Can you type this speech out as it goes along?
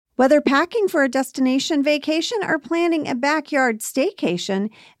Whether packing for a destination vacation or planning a backyard staycation,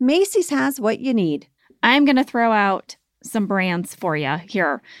 Macy's has what you need. I'm going to throw out some brands for you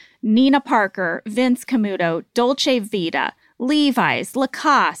here. Nina Parker, Vince Camuto, Dolce Vita, Levi's,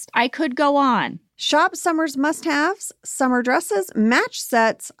 Lacoste. I could go on. Shop summer's must-haves, summer dresses, match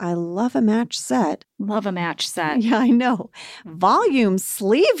sets. I love a match set. Love a match set. Yeah, I know. Volume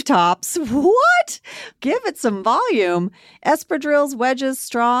sleeve tops. What? Give it some volume. Espadrilles, wedges,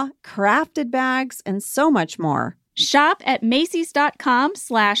 straw, crafted bags, and so much more. Shop at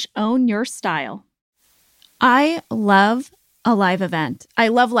Macys.com/ownyourstyle. I love a live event. I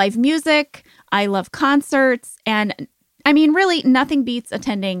love live music. I love concerts. And I mean, really, nothing beats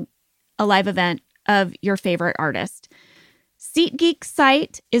attending a live event of your favorite artist. SeatGeek's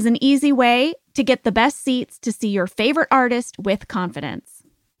site is an easy way to get the best seats to see your favorite artist with confidence.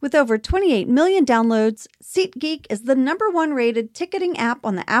 With over 28 million downloads, SeatGeek is the #1 rated ticketing app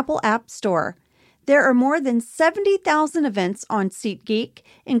on the Apple App Store. There are more than 70,000 events on SeatGeek,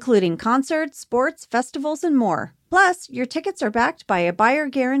 including concerts, sports, festivals, and more. Plus, your tickets are backed by a buyer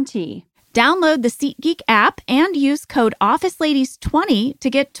guarantee. Download the SeatGeek app and use code OfficeLadies20 to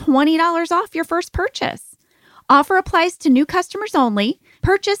get $20 off your first purchase. Offer applies to new customers only.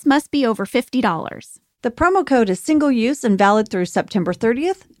 Purchase must be over $50. The promo code is single use and valid through September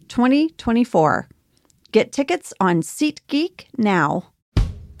 30th, 2024. Get tickets on SeatGeek now.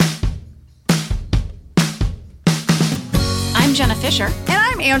 I'm Jenna Fisher. And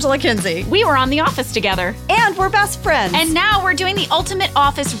I'm Angela Kinsey. We were on The Office together. And we're best friends. And now we're doing the Ultimate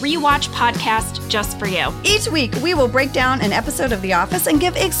Office Rewatch podcast just for you. Each week, we will break down an episode of The Office and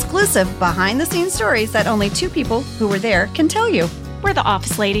give exclusive behind-the-scenes stories that only two people who were there can tell you. We're the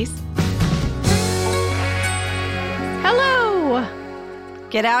Office Ladies. Hello.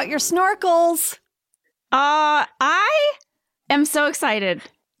 Get out your snorkels. I am so excited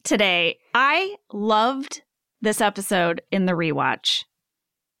today. I loved this episode in the rewatch.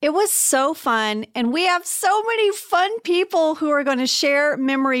 It was so fun, and we have so many fun people who are going to share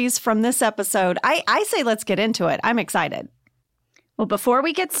memories from this episode. I say let's get into it. I'm excited. Well, before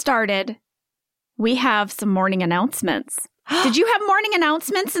we get started, we have some morning announcements. Did you have morning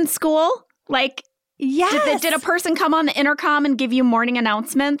announcements in school? Like, yes. Did a person come on the intercom and give you morning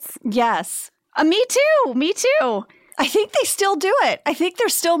announcements? Yes. Me too. Me too. I think they still do it. I think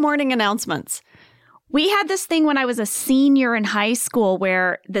there's still morning announcements. We had this thing when I was a senior in high school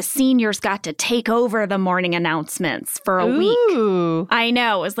where the seniors got to take over the morning announcements for a week. I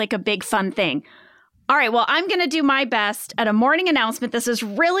know. It was like a big fun thing. All right. Well, I'm going to do my best at a morning announcement. This is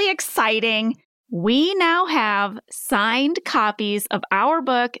really exciting. We now have signed copies of our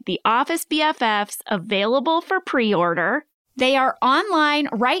book, The Office BFFs, available for pre-order. They are online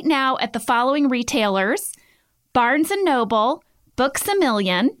right now at the following retailers: Barnes & Noble, Books A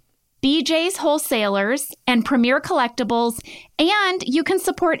Million, BJ's Wholesalers, and Premier Collectibles. And you can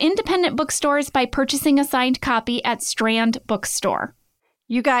support independent bookstores by purchasing a signed copy at Strand Bookstore.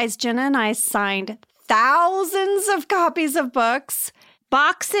 You guys, Jenna and I signed thousands of copies of books.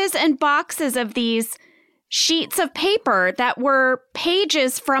 Boxes and boxes of these sheets of paper that were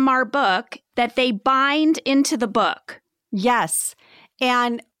pages from our book that they bind into the book. Yes.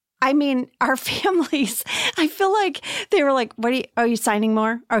 And I mean, our families, I feel like they were like, are you signing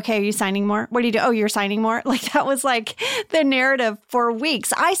more? Okay, are you signing more? What do you do? Oh, you're signing more? Like, that was like the narrative for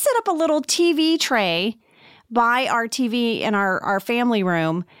weeks. I set up a little TV tray by our TV in our family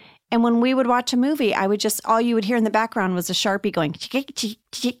room. And when we would watch a movie, I would just, all you would hear in the background was a Sharpie going,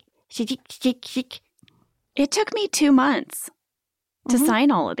 It took me 2 months to sign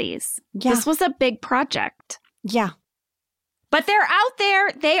all of these. Yeah. This was a big project. Yeah. But they're out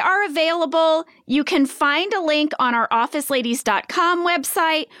there. They are available. You can find a link on our OfficeLadies.com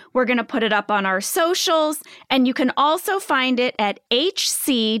website. We're going to put it up on our socials. And you can also find it at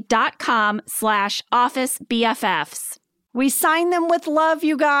hc.com/OfficeBFFs. We signed them with love,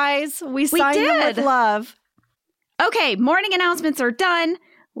 you guys. We signed them with love. Okay, morning announcements are done.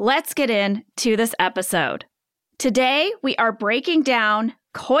 Let's get into this episode. Today, we are breaking down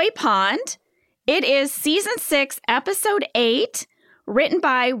Koi Pond. It is Season 6, Episode 8, written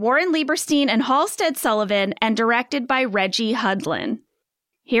by Warren Lieberstein and Halstead Sullivan, and directed by Reggie Hudlin.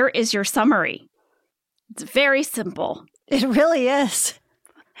 Here is your summary. It's very simple. It really is.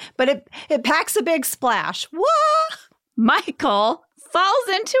 But it packs a big splash. Whoa! Michael falls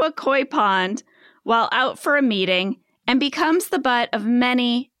into a koi pond while out for a meeting and becomes the butt of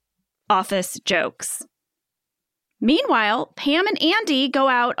many office jokes. Meanwhile, Pam and Andy go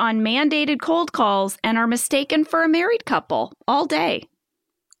out on mandated cold calls and are mistaken for a married couple all day.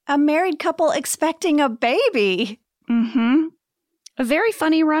 A married couple expecting a baby. Mm-hmm. A very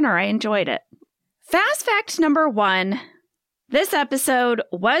funny runner. I enjoyed it. Fast fact number 1. This episode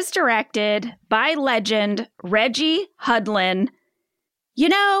was directed by legend Reggie Hudlin. You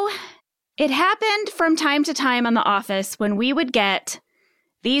know, it happened from time to time on The Office when we would get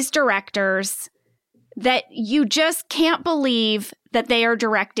these directors that you just can't believe that they are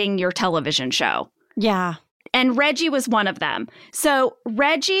directing your television show. Yeah. And Reggie was one of them. So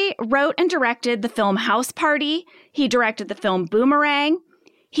Reggie wrote and directed the film House Party. He directed the film Boomerang.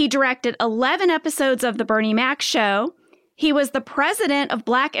 He directed 11 episodes of The Bernie Mac Show. He was the president of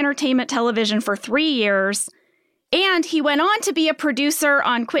Black Entertainment Television for 3 years. And he went on to be a producer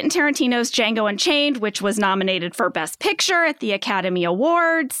on Quentin Tarantino's Django Unchained, which was nominated for Best Picture at the Academy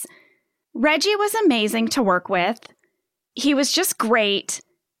Awards. Reggie was amazing to work with. He was just great.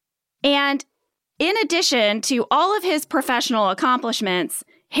 And in addition to all of his professional accomplishments,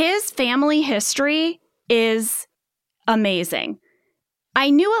 his family history is amazing. I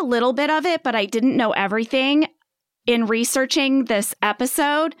knew a little bit of it, but I didn't know everything. In researching this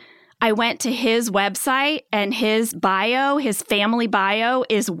episode, I went to his website, and his bio, his family bio,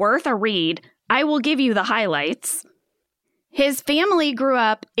 is worth a read. I will give you the highlights. His family grew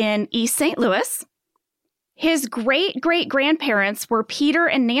up in East St. Louis. His great-great-grandparents were Peter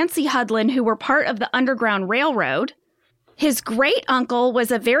and Nancy Hudlin, who were part of the Underground Railroad. His great-uncle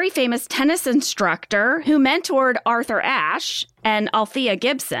was a very famous tennis instructor who mentored Arthur Ashe and Althea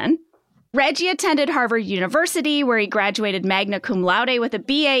Gibson. Reggie attended Harvard University, where he graduated magna cum laude with a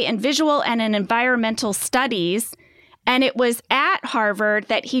BA in Visual and in Environmental Studies. And it was at Harvard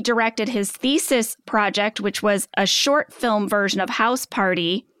that he directed his thesis project, which was a short film version of House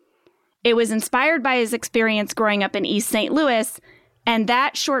Party. It was inspired by his experience growing up in East St. Louis, and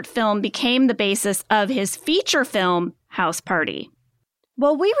that short film became the basis of his feature film, House Party.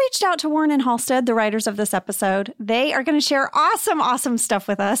 Well, we reached out to Warren and Halstead, the writers of this episode. They are going to share awesome stuff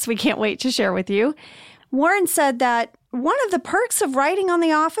with us. We can't wait to share with you. Warren said that one of the perks of writing on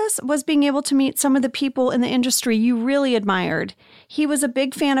The Office was being able to meet some of the people in the industry you really admired. He was a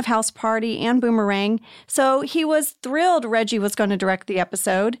big fan of House Party and Boomerang, so he was thrilled Reggie was going to direct the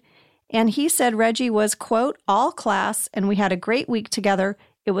episode. And he said Reggie was, quote, all class, and we had a great week together.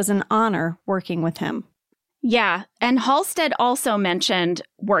 It was an honor working with him. Yeah, and Halstead also mentioned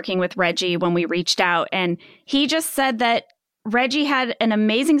working with Reggie when we reached out, and he just said that Reggie had an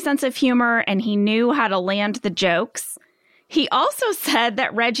amazing sense of humor and he knew how to land the jokes. He also said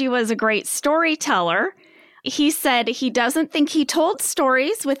that Reggie was a great storyteller. He said he doesn't think he told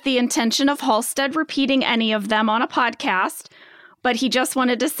stories with the intention of Halstead repeating any of them on a podcast, but he just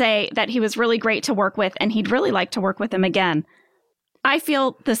wanted to say that he was really great to work with and he'd really like to work with him again. I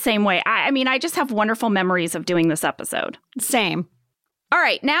feel the same way. I mean, I just have wonderful memories of doing this episode. Same. All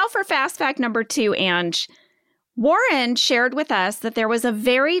right, now for fast fact number 2, Ange. Warren shared with us that there was a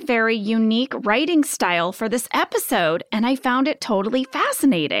very, very unique writing style for this episode, and I found it totally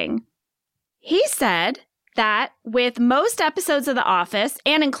fascinating. He said that with most episodes of The Office,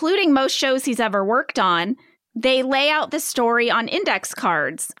 and including most shows he's ever worked on, they lay out the story on index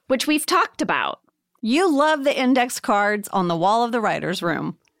cards, which we've talked about. You love the index cards on the wall of the writer's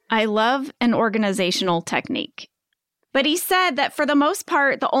room. I love an organizational technique. But he said that for the most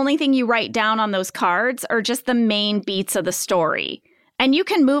part, the only thing you write down on those cards are just the main beats of the story. And you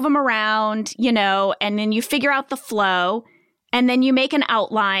can move them around, and then you figure out the flow, and then you make an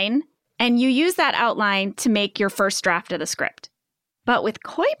outline, and you use that outline to make your first draft of the script. But with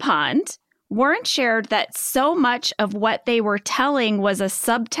Koi Pond, Warren shared that so much of what they were telling was a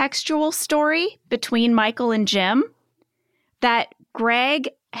subtextual story between Michael and Jim that Greg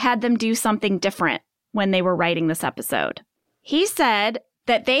had them do something different when they were writing this episode. He said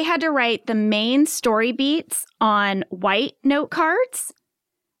that they had to write the main story beats on white note cards,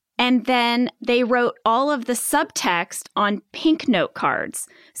 and then they wrote all of the subtext on pink note cards.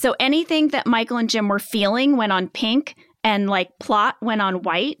 So anything that Michael and Jim were feeling went on pink, and plot went on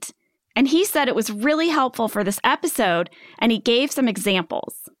white. And he said it was really helpful for this episode, and he gave some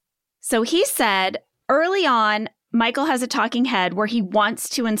examples. So he said early on, Michael has a talking head where he wants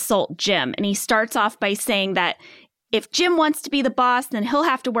to insult Jim. And he starts off by saying that if Jim wants to be the boss, then he'll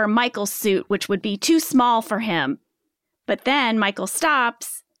have to wear Michael's suit, which would be too small for him. But then Michael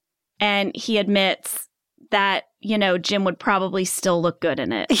stops and he admits that, Jim would probably still look good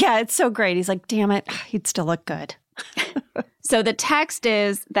in it. Yeah, it's so great. He's like, damn it, he'd still look good. So the text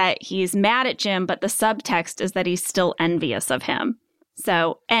is that he's mad at Jim, but the subtext is that he's still envious of him.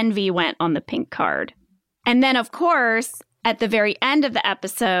 So envy went on the pink card. And then, of course, at the very end of the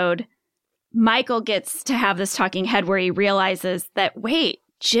episode, Michael gets to have this talking head where he realizes that, wait,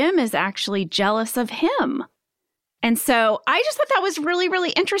 Jim is actually jealous of him. And so I just thought that was really,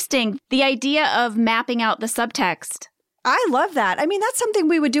 really interesting. The idea of mapping out the subtext. I love that. I mean, that's something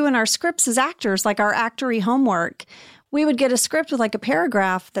we would do in our scripts as actors, like our actory homework. We would get a script with like a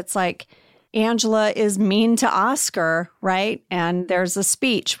paragraph that's like, Angela is mean to Oscar, right? And there's a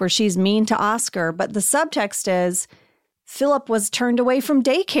speech where she's mean to Oscar, but the subtext is Philip was turned away from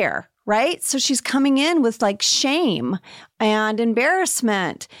daycare, right? So she's coming in with like shame and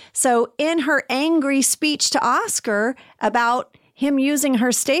embarrassment. So in her angry speech to Oscar about him using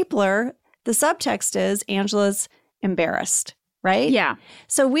her stapler, the subtext is Angela's embarrassed, right? Yeah.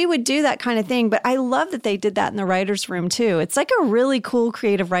 So we would do that kind of thing, but I love that they did that in the writer's room too. It's like a really cool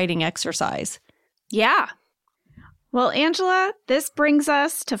creative writing exercise. Yeah. Well, Angela, this brings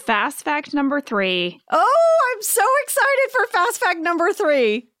us to fast fact number 3. Oh, I'm so excited for fast fact number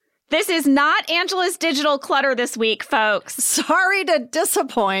 3. This is not Angela's digital clutter this week, folks. Sorry to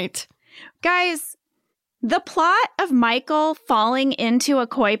disappoint. Guys, the plot of Michael falling into a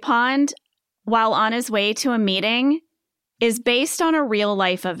koi pond while on his way to a meeting is based on a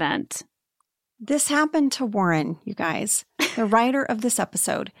real-life event. This happened to Warren, you guys, the writer of this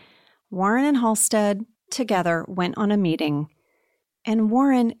episode. Warren and Halstead together went on a meeting, and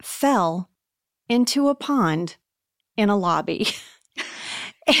Warren fell into a pond in a lobby.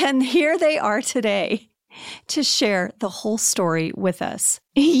 And here they are today to share the whole story with us.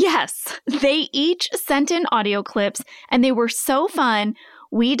 Yes, they each sent in audio clips, and they were so fun,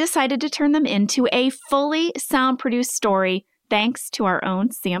 we decided to turn them into a fully sound-produced story thanks to our own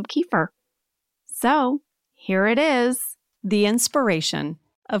Sam Kiefer. So, here it is. The Inspiration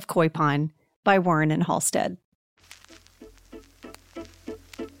of Koi Pond by Warren and Halstead.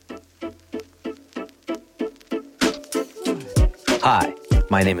 Hi,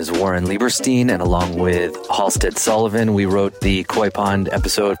 my name is Warren Lieberstein, and along with Halstead Sullivan, we wrote the Koi Pond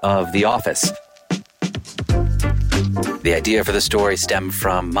episode of The Office. The idea for the story stemmed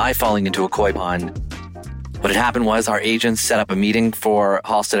from my falling into a koi pond. What had happened was our agents set up a meeting for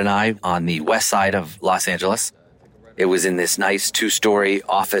Halstead and I on the west side of Los Angeles. It was in this nice 2-story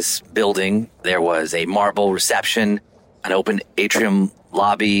office building. There was a marble reception, an open atrium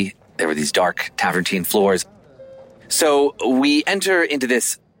lobby. There were these dark Travertine floors. So we enter into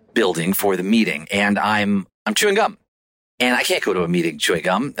this building for the meeting, and I'm chewing gum. And I can't go to a meeting chewing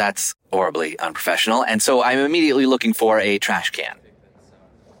gum. That's horribly unprofessional. And so I'm immediately looking for a trash can.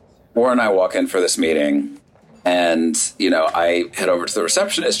 Warren and I walk in for this meeting, and, I head over to the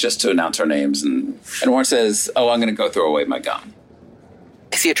receptionist just to announce our names. And Warren says, I'm going to go throw away my gum.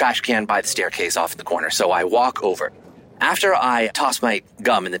 I see a trash can by the staircase off in the corner, so I walk over. After I toss my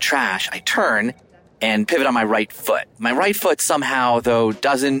gum in the trash, I turn and pivot on my right foot. My right foot somehow, though,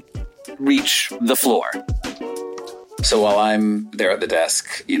 doesn't reach the floor. So while I'm there at the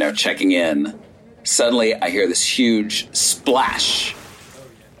desk, checking in, suddenly I hear this huge splash.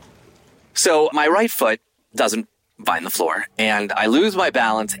 So my right foot doesn't find the floor, and I lose my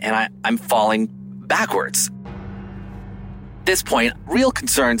balance, and I'm falling backwards. At this point, real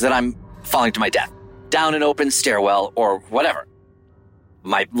concerns that I'm falling to my death, down an open stairwell or whatever.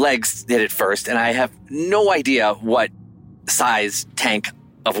 My legs hit it first, and I have no idea what size tank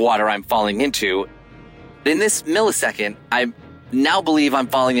of water I'm falling into. In this millisecond, I now believe I'm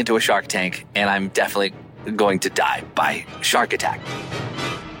falling into a shark tank, and I'm definitely going to die by shark attack.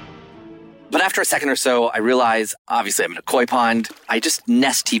 But after a second or so, I realize, obviously, I'm in a koi pond. I just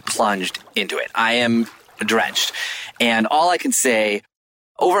nesty plunged into it. I am drenched. And all I can say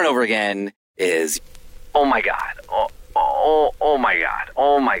over and over again is, oh my God, oh my God,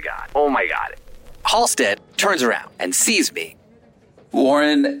 oh my God, oh my God. Halstead turns around and sees me.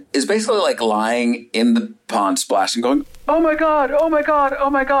 Warren is basically like lying in the pond splashing, going, oh my God, oh my God, oh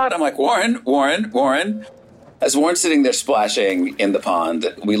my God. I'm like, Warren. As Warren's sitting there splashing in the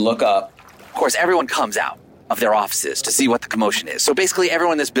pond, we look up. Of course, everyone comes out of their offices to see what the commotion is. So basically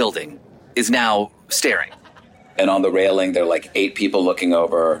everyone in this building is now staring. And on the railing, there are like 8 people looking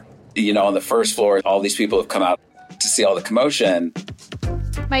over. On the first floor, all these people have come out to see all the commotion.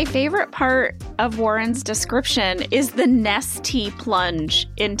 My favorite part of Warren's description is the nesty plunge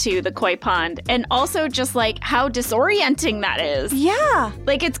into the koi pond, and also just like how disorienting that is. Yeah.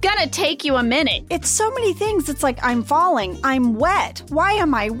 Like it's gonna take you a minute. It's so many things. It's like, I'm falling. I'm wet. Why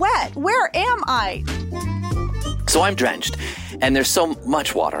am I wet? Where am I? So I'm drenched, and there's so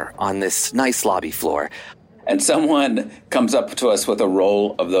much water on this nice lobby floor. And someone comes up to us with a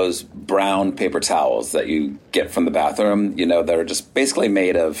roll of those brown paper towels that you get from the bathroom, that are just basically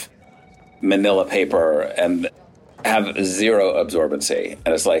made of manila paper and have zero absorbency.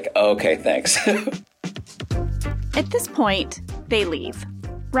 And it's like, okay, thanks. At this point, they leave,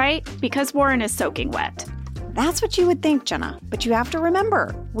 right? Because Warren is soaking wet. That's what you would think, Jenna. But you have to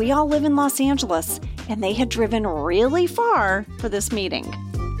remember, we all live in Los Angeles, and they had driven really far for this meeting.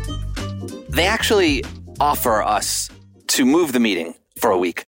 They actually offer us to move the meeting for a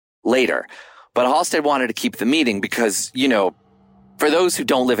week later. But Halstead wanted to keep the meeting because, for those who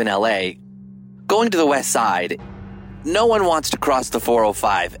don't live in LA, going to the West Side, no one wants to cross the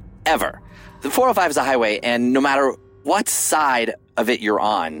 405 ever. The 405 is a highway, and no matter what side of it you're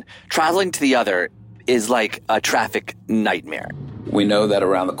on, traveling to the other is like a traffic nightmare. We know that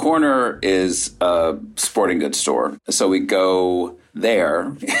around the corner is a sporting goods store. So we go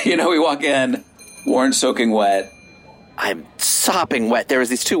there. We walk in, Warren's soaking wet. I'm sopping wet. There was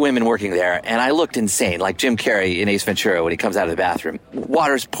these two women working there, and I looked insane, like Jim Carrey in Ace Ventura when he comes out of the bathroom.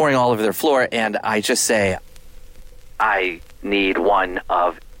 Water's pouring all over their floor, and I just say, I need one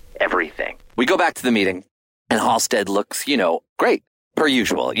of everything. We go back to the meeting, and Halstead looks, great, per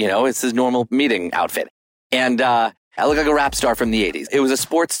usual. It's his normal meeting outfit. And I look like a rap star from the 80s. It was a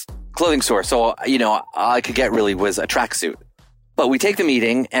sports clothing store, so, all I could get really was a tracksuit. But we take the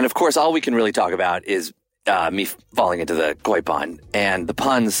meeting, and of course, all we can really talk about is me falling into the koi pond, and the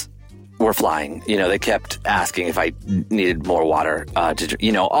puns were flying. They kept asking if I needed more water,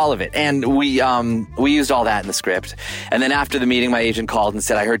 all of it. And we used all that in the script. And then after the meeting, my agent called and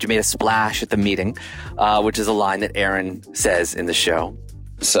said, I heard you made a splash at the meeting, which is a line that Aaron says in the show.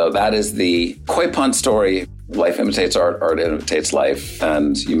 So that is the koi pond story. Life imitates art, art imitates life,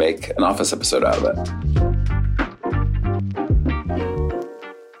 and you make an Office episode out of it.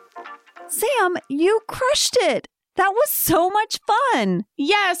 Sam, you crushed it. That was so much fun.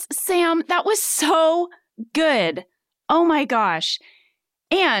 Yes, Sam, that was so good. Oh my gosh.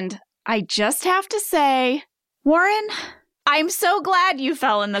 And I just have to say, Warren, I'm so glad you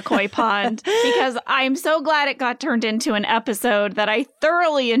fell in the koi pond because I'm so glad it got turned into an episode that I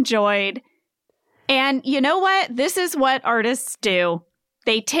thoroughly enjoyed. And you know what? This is what artists do.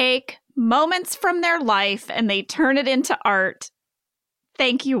 They take moments from their life and they turn it into art.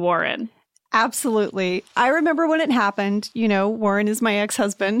 Thank you, Warren. Absolutely. I remember when it happened. Warren is my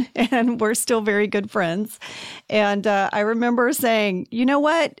ex-husband, and we're still very good friends. And I remember saying, you know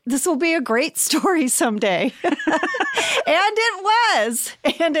what? This will be a great story someday. And it was.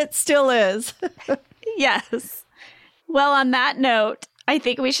 And it still is. Yes. Well, on that note, I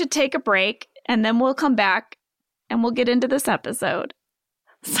think we should take a break, and then we'll come back, and we'll get into this episode.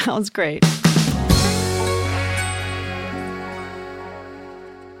 Sounds great.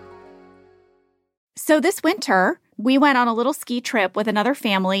 So this winter, we went on a little ski trip with another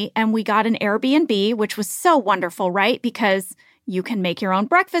family, and we got an Airbnb, which was so wonderful, right? Because you can make your own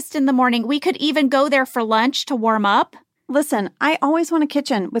breakfast in the morning. We could even go there for lunch to warm up. Listen, I always want a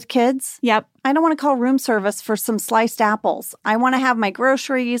kitchen with kids. Yep. I don't want to call room service for some sliced apples. I want to have my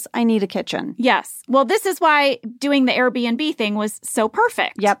groceries. I need a kitchen. Yes. Well, this is why doing the Airbnb thing was so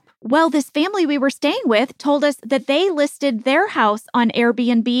perfect. Yep. Well, this family we were staying with told us that they listed their house on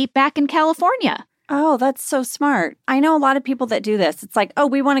Airbnb back in California. Oh, that's so smart. I know a lot of people that do this. It's like, oh,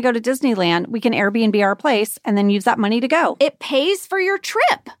 we want to go to Disneyland. We can Airbnb our place and then use that money to go. It pays for your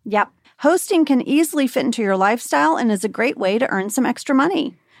trip. Yep. Hosting can easily fit into your lifestyle and is a great way to earn some extra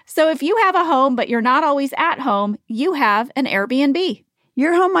money. So if you have a home, but you're not always at home, you have an Airbnb.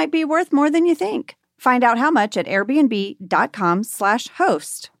 Your home might be worth more than you think. Find out how much at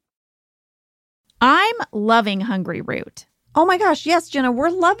airbnb.com/host. I'm loving Hungryroot. Oh my gosh, yes, Jenna, we're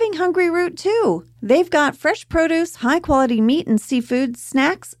loving Hungryroot too. They've got fresh produce, high-quality meat and seafood,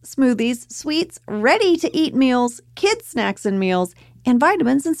 snacks, smoothies, sweets, ready-to-eat meals, kids' snacks and meals, and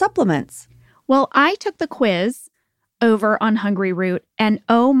vitamins and supplements. Well, I took the quiz over on Hungryroot, and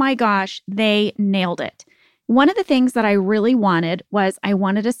oh my gosh, they nailed it. One of the things that I really wanted was I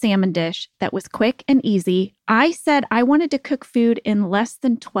wanted a salmon dish that was quick and easy. I said I wanted to cook food in less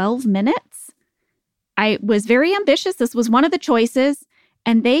than 12 minutes. I was very ambitious. This was one of the choices.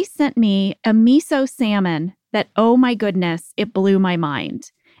 And they sent me a miso salmon that, oh my goodness, it blew my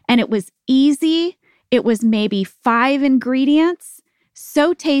mind. And it was easy. It was maybe 5 ingredients.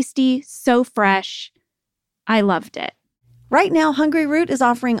 So tasty, so fresh. I loved it. Right now, Hungryroot is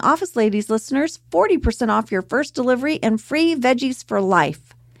offering Office Ladies listeners 40% off your first delivery and free veggies for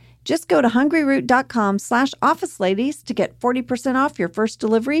life. Just go to hungryroot.com/officeladies to get 40% off your first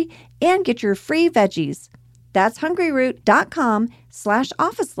delivery and get your free veggies. That's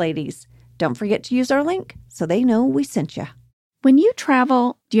hungryroot.com/officeladies. Don't forget to use our link so they know we sent you. When you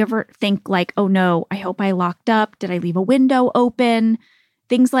travel, do you ever think like, oh no, I hope I locked up? Did I leave a window open?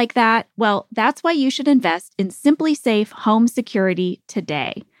 Things like that. Well, that's why you should invest in Simply Safe Home Security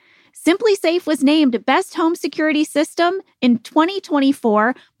today. Simply Safe was named Best Home Security System in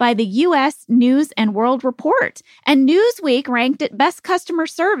 2024 by the U.S. News and World Report, and Newsweek ranked it Best Customer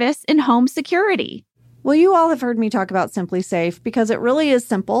Service in Home Security. Well, you all have heard me talk about Simply Safe because it really is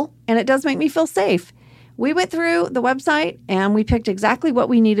simple and it does make me feel safe. We went through the website and we picked exactly what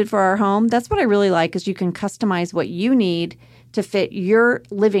we needed for our home. That's what I really like, is you can customize what you need to fit your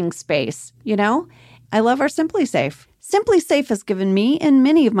living space, you know? I love our Simply Safe. Simply Safe has given me and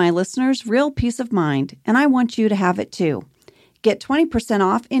many of my listeners real peace of mind, and I want you to have it too. Get 20%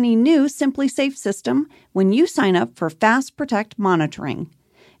 off any new Simply Safe system when you sign up for Fast Protect monitoring.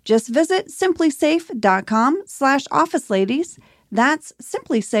 Just visit simplysafe.com/officeladies. That's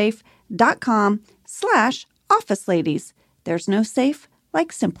simplysafe.com/officeladies. There's no safe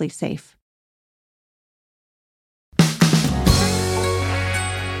like Simply Safe.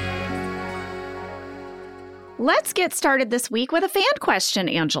 Let's get started this week with a fan question,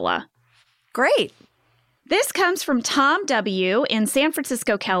 Angela. Great. This comes from Tom W. in San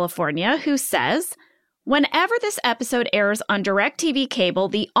Francisco, California, who says, whenever this episode airs on DirecTV cable,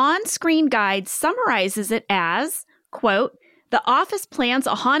 the on-screen guide summarizes it as, quote, "The office plans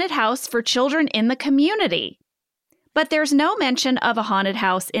a haunted house for children in the community." But there's no mention of a haunted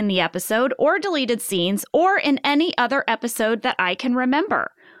house in the episode or deleted scenes or in any other episode that I can remember.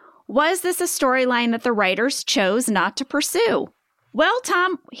 Was this a storyline that the writers chose not to pursue? Well,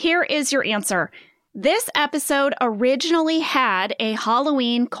 Tom, here is your answer. This episode originally had a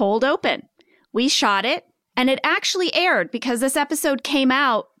Halloween cold open. We shot it, and it actually aired because this episode came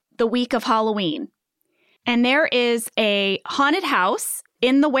out the week of Halloween. And there is a haunted house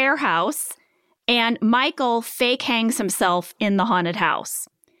in the warehouse, and Michael fake hangs himself in the haunted house.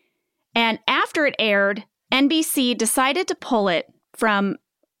 And after it aired, NBC decided to pull it from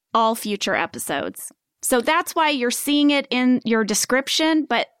all future episodes. So that's why you're seeing it in your description,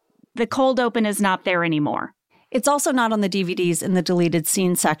 but the cold open is not there anymore. It's also not on the DVDs in the deleted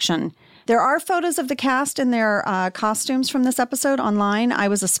scene section. There are photos of the cast in their costumes from this episode online. I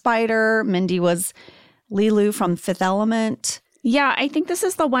was a spider. Mindy was Lilu from Fifth Element. Yeah, I think this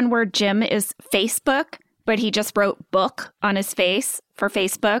is the one where Jim is Facebook, but he just wrote book on his face for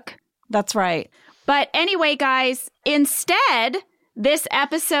Facebook. That's right. But anyway, guys, instead, this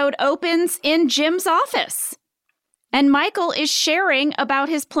episode opens in Jim's office, and Michael is sharing about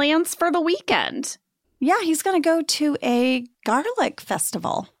his plans for the weekend. Yeah, he's going to go to a garlic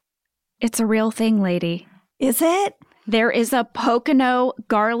festival. It's a real thing, lady. Is it? There is a Pocono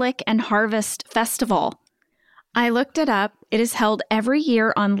Garlic and Harvest Festival. I looked it up. It is held every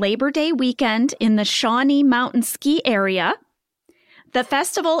year on Labor Day weekend in the Shawnee Mountain Ski area. The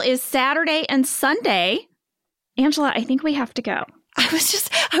festival is Saturday and Sunday. Angela, I think we have to go. I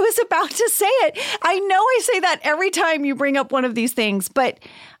was about to say it. I know I say that every time you bring up one of these things, but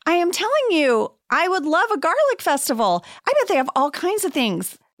I am telling you, I would love a garlic festival. I bet they have all kinds of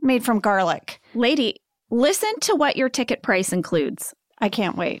things made from garlic. Lady, listen to what your ticket price includes. I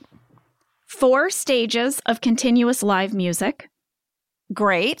can't wait. 4 stages of continuous live music.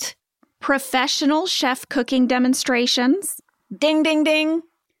 Great. Professional chef cooking demonstrations. Ding, ding, ding.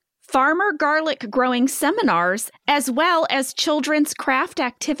 Farmer garlic growing seminars, as well as children's craft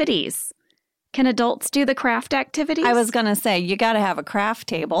activities. Can adults do the craft activities? I was going to say, you got to have a craft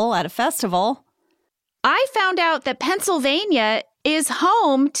table at a festival. I found out that Pennsylvania is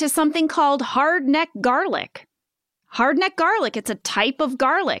home to something called hardneck garlic. Hardneck garlic, it's a type of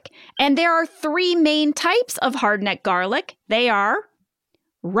garlic. And there are 3 main types of hardneck garlic. They are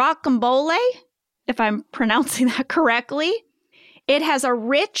rocambole, if I'm pronouncing that correctly. It has a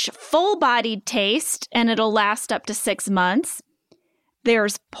rich, full-bodied taste, and it'll last up to 6 months.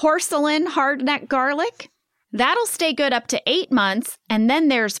 There's porcelain hardneck garlic. That'll stay good up to 8 months. And then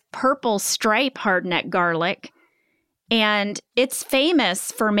there's purple stripe hardneck garlic. And it's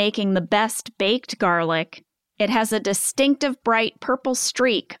famous for making the best baked garlic. It has a distinctive bright purple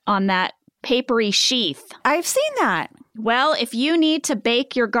streak on that papery sheath. I've seen that. Well, if you need to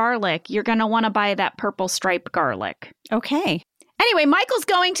bake your garlic, you're going to want to buy that purple stripe garlic. Okay. Anyway, Michael's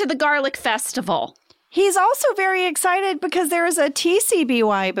going to the garlic festival. He's also very excited because there is a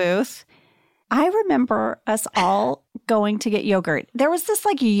TCBY booth. I remember us all going to get yogurt. There was this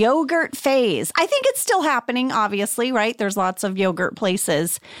like yogurt phase. I think it's still happening, obviously, right? There's lots of yogurt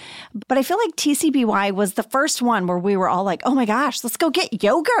places. But I feel like TCBY was the first one where we were all like, oh my gosh, let's go get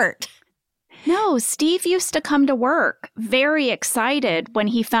yogurt. No, Steve used to come to work very excited when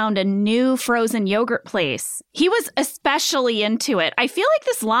he found a new frozen yogurt place. He was especially into it. I feel like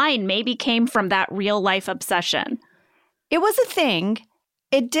this line maybe came from that real life obsession. It was a thing.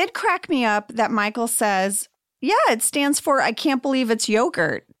 It did crack me up that Michael says, yeah, it stands for I can't believe it's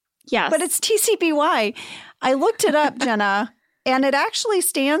yogurt. Yes. But it's TCBY. I looked it up, Jenna, and it actually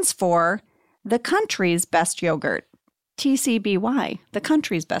stands for the country's best yogurt. TCBY, the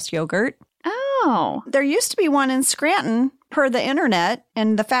country's best yogurt. Oh. There used to be one in Scranton per the internet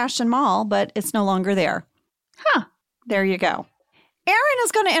in the Fashion Mall, but it's no longer there. Huh. There you go. Aaron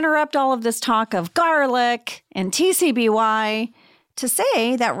is going to interrupt all of this talk of garlic and TCBY to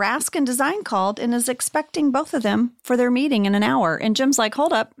say that Raskin Design called and is expecting both of them for their meeting in an hour. And Jim's like,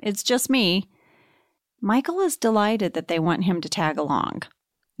 hold up, it's just me. Michael is delighted that they want him to tag along.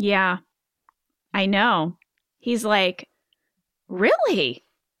 Yeah, I know. He's like, really?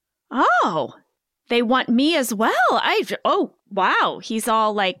 Oh, they want me as well. Oh, wow. He's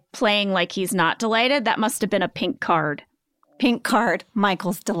all like playing like he's not delighted. That must have been a pink card. Pink card.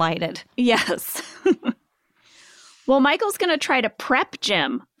 Michael's delighted. Yes. Well, Michael's going to try to prep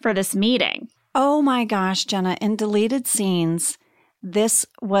Jim for this meeting. Oh my gosh, Jenna, in deleted scenes, this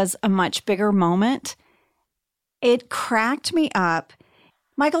was a much bigger moment. It cracked me up.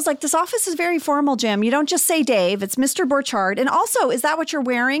 Michael's like, this office is very formal, Jim. You don't just say Dave. It's Mr. Borchardt. And also, is that what you're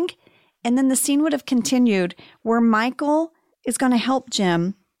wearing? And then the scene would have continued where Michael is going to help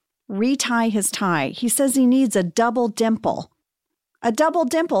Jim retie his tie. He says he needs a double dimple. A double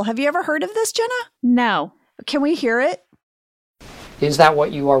dimple. Have you ever heard of this, Jenna? No. Can we hear it? Is that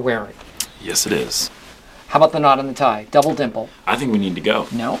what you are wearing? Yes, it is. How about the knot in the tie? Double dimple. I think we need to go.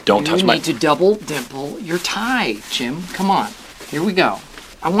 No. Don't touch my... You need to double dimple your tie, Jim. Come on. Here we go.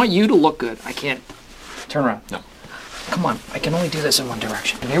 I want you to look good. I can't... Turn around. No. Come on. I can only do this in one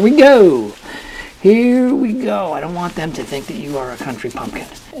direction. Here we go. Here we go. I don't want them to think that you are a country pumpkin.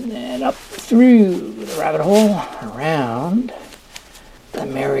 And then up through the rabbit hole, around the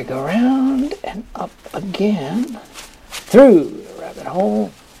merry-go-round, and up again, through the rabbit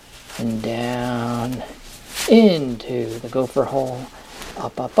hole, and down into the gopher hole,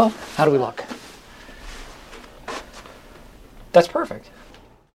 up, up, up. How do we look? That's perfect.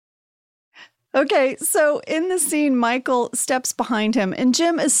 Okay, so in the scene, Michael steps behind him, and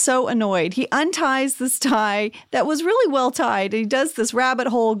Jim is so annoyed. He unties this tie that was really well tied. He does this rabbit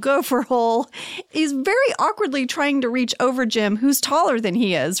hole, gopher hole. He's very awkwardly trying to reach over Jim, who's taller than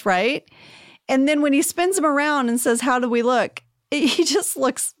he is, right? And then when he spins him around and says, how do we look? He just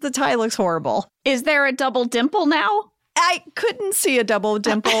looks, the tie looks horrible. Is there a double dimple now? I couldn't see a double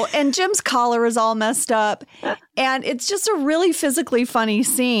dimple, and Jim's collar is all messed up. And it's just a really physically funny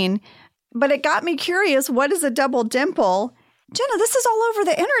scene. But it got me curious, what is a double dimple? Jenna, this is all over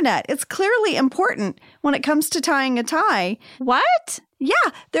the internet. It's clearly important when it comes to tying a tie. What?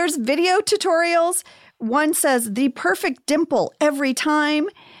 Yeah, there's video tutorials. One says, the perfect dimple every time.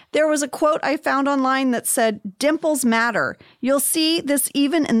 There was a quote I found online that said, dimples matter. You'll see this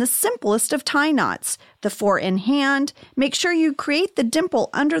even in the simplest of tie knots. The 4 in hand. Make sure you create the dimple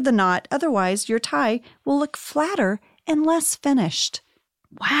under the knot. Otherwise, your tie will look flatter and less finished.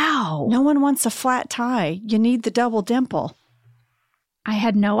 Wow. No one wants a flat tie. You need the double dimple. I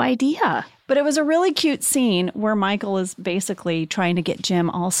had no idea. But it was a really cute scene where Michael is basically trying to get Jim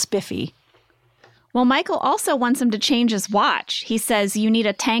all spiffy. Well, Michael also wants him to change his watch. He says you need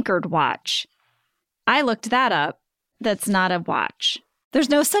a tankard watch. I looked that up. That's not a watch. There's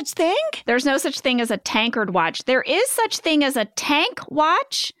no such thing? There's no such thing as a tankard watch. There is such thing as a tank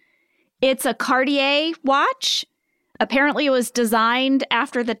watch. It's a Cartier watch. Apparently, it was designed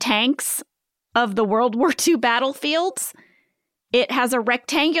after the tanks of the World War II battlefields. It has a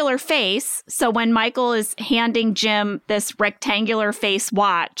rectangular face, so when Michael is handing Jim this rectangular face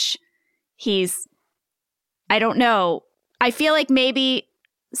watch, I don't know. I feel like maybe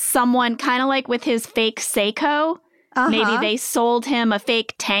someone, kind of like with his fake Seiko, maybe they sold him a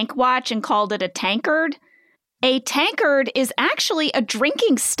fake tank watch and called it a tankard. A tankard is actually a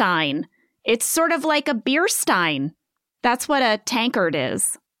drinking stein. It's sort of like a beer stein. That's what a tankard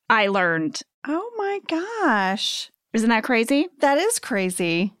is, I learned. Oh my gosh. Isn't that crazy? That is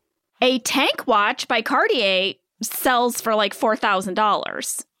crazy. A tank watch by Cartier sells for like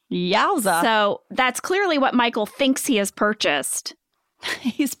 $4,000. Yowza. So that's clearly what Michael thinks he has purchased.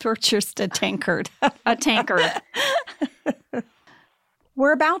 He's purchased a tankard. A tankard.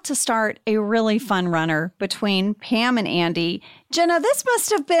 We're about to start a really fun runner between Pam and Andy. Jenna, this must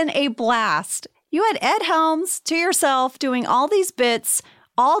have been a blast. You had Ed Helms to yourself doing all these bits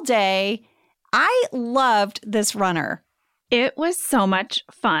all day. I loved this runner. It was so much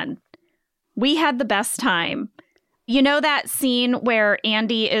fun. We had the best time. You know that scene where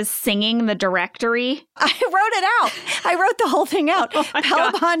Andy is singing the directory? I wrote it out. I wrote the whole thing out. Oh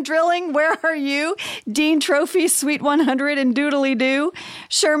Palabon Drilling, Where Are You? Dean Trophy, Suite 100 and Doodly Doo.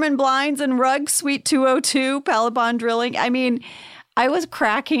 Sherman Blinds and Ruggs, Suite 202, Palabon Drilling. I mean, I was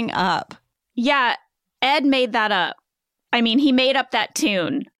cracking up. Yeah, Ed made that up. I mean, he made up that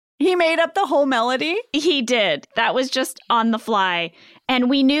tune. He made up the whole melody? He did. That was just on the fly. And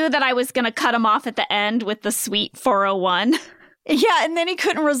we knew that I was going to cut him off at the end with the Sweet 401. Yeah, and then he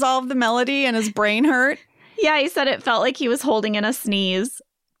couldn't resolve the melody and his brain hurt. Yeah, he said it felt like he was holding in a sneeze.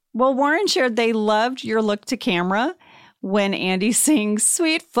 Well, Warren shared they loved your look to camera when Andy sings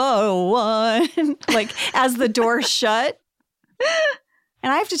Sweet 401, like as the door shut.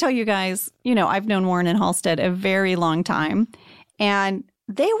 And I have to tell you guys, you know, I've known Warren and Halstead a very long time, and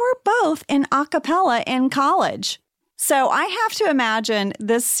they were both in a cappella in college. So I have to imagine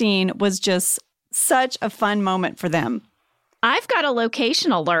this scene was just such a fun moment for them. I've got a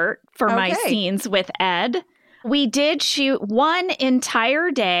location alert for my scenes with Ed. We did shoot one entire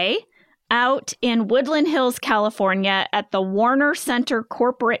day out in Woodland Hills, California at the Warner Center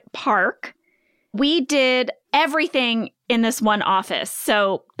Corporate Park. We did everything in this one office.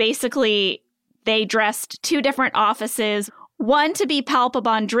 So basically, they dressed 2 different offices, one to be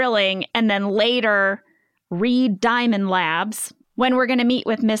Palpabond Drilling, and then later Reed Diamond Labs, when we're going to meet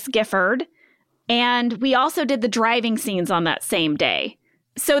with Miss Gifford. And we also did the driving scenes on that same day.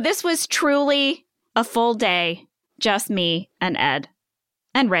 So this was truly a full day, just me and Ed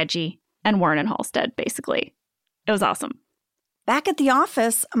and Reggie and Warren and Halstead, basically. It was awesome. Back at the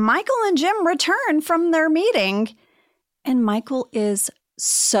office, Michael and Jim return from their meeting, and Michael is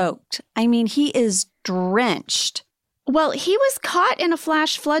soaked. I mean, he is drenched. Well, he was caught in a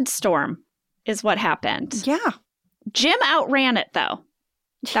flash flood storm, is what happened. Yeah. Jim outran it, though.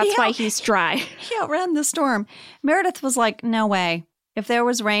 That's why he's dry. He outran the storm. Meredith was like, no way. If there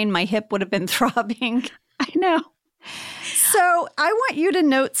was rain, my hip would have been throbbing. I know. So I want you to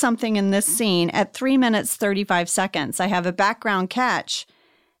note something in this scene at 3 minutes, 35 seconds. I have a background catch.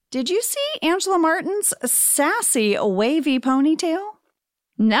 Did you see Angela Martin's sassy, wavy ponytail?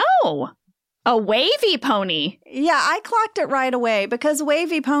 No. A wavy pony. Yeah, I clocked it right away because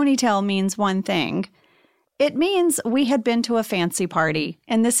wavy ponytail means one thing. It means we had been to a fancy party,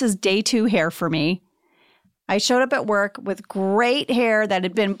 and this is day 2 hair for me. I showed up at work with great hair that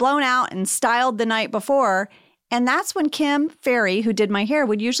had been blown out and styled the night before, and that's when Kim Ferry, who did my hair,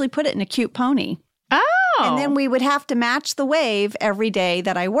 would usually put it in a cute pony. Oh. And then we would have to match the wave every day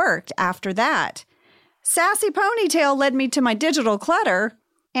that I worked after that. Sassy ponytail led me to my digital clutter.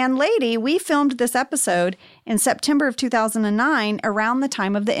 And lady, we filmed this episode in September of 2009 around the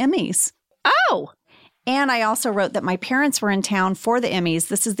time of the Emmys. Oh. And I also wrote that my parents were in town for the Emmys.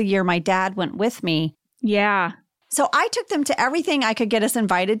 This is the year my dad went with me. Yeah. So I took them to everything I could get us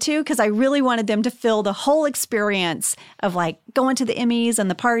invited to because I really wanted them to feel the whole experience of like going to the Emmys and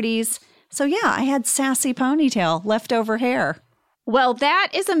the parties. So yeah, I had sassy ponytail, leftover hair. Well, that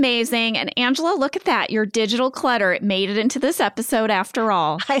is amazing. And Angela, look at that. Your digital clutter. It made it into this episode after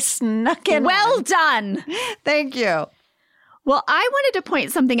all. I snuck in. Well done. Thank you. Well, I wanted to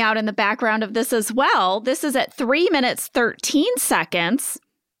point something out in the background of this as well. This is at 3 minutes, 13 seconds.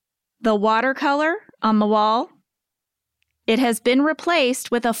 The watercolor on the wall. It has been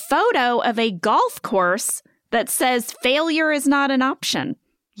replaced with a photo of a golf course that says failure is not an option.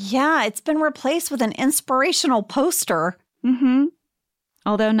 Yeah, it's been replaced with an inspirational poster. Mm-hmm.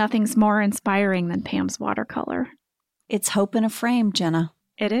 Although nothing's more inspiring than Pam's watercolor. It's hope in a frame, Jenna.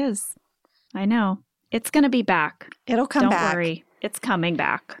 It is. I know. It's going to be back. It'll come back. Don't worry. It's coming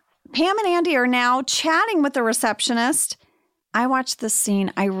back. Pam and Andy are now chatting with the receptionist. I watched this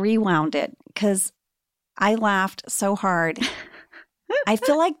scene. I rewound it because I laughed so hard. I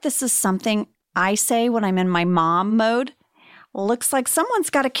feel like this is something I say when I'm in my mom mode. Looks like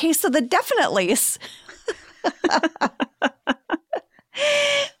someone's got a case of the definitely's.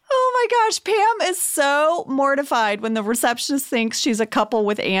 Oh my gosh, Pam is so mortified when the receptionist thinks she's a couple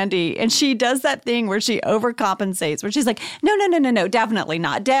with Andy. And she does that thing where she overcompensates, where she's like, no, definitely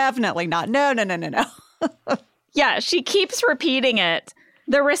not, no. Yeah, she keeps repeating it.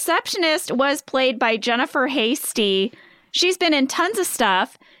 The receptionist was played by Jennifer Hasty. She's been in tons of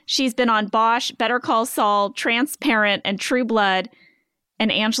stuff. She's been on Bosch, Better Call Saul, Transparent, and True Blood.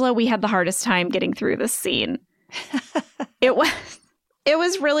 And Angela, we had the hardest time getting through this scene. It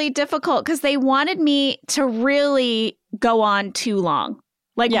was really difficult because they wanted me to really go on too long.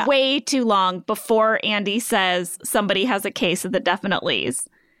 Way too long before Andy says somebody has a case of the definitelys.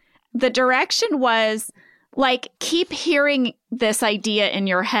 The direction was keep hearing this idea in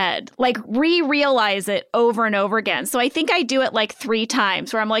your head, re-realize it over and over again. So I think I do it 3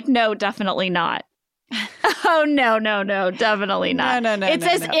 times where I'm like, no, definitely not. Oh, no, definitely not. No. It's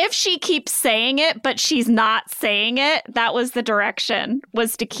as if she keeps saying it, but she's not saying it. That was the direction,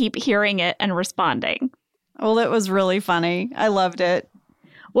 was to keep hearing it and responding. Well, it was really funny. I loved it.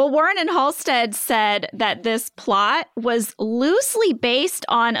 Well, Warren and Halstead said that this plot was loosely based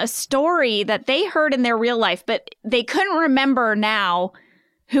on a story that they heard in their real life, but they couldn't remember now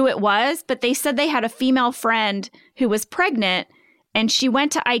who it was. But they said they had a female friend who was pregnant, and she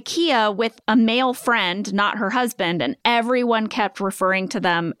went to IKEA with a male friend, not her husband, and everyone kept referring to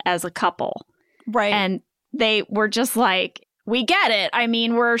them as a couple. Right. And they were just like, we get it. I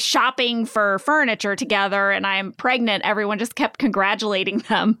mean, we're shopping for furniture together and I'm pregnant. Everyone just kept congratulating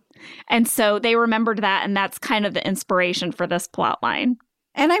them. And so they remembered that. And that's kind of the inspiration for this plot line.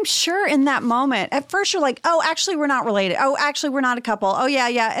 And I'm sure in that moment, at first you're like, oh, actually, we're not related. Oh, actually, we're not a couple. Oh, yeah,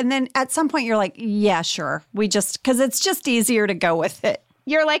 yeah. And then at some point you're like, yeah, sure. Because it's just easier to go with it.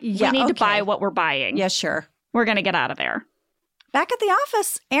 You're like, yeah, we need to buy what we're buying. Yeah, sure. We're going to get out of there. Back at the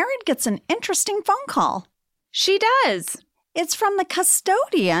office, Erin gets an interesting phone call. She does. It's from the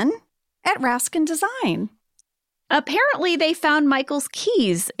custodian at Raskin Design. Apparently, they found Michael's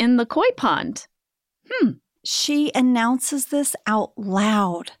keys in the koi pond. She announces this out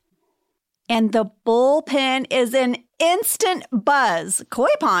loud. And the bullpen is an instant buzz. Koi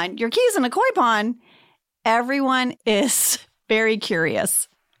pond? Your keys in a koi pond? Everyone is very curious.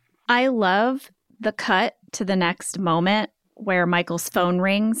 I love the cut to the next moment where Michael's phone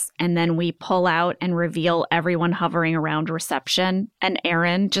rings and then we pull out and reveal everyone hovering around reception and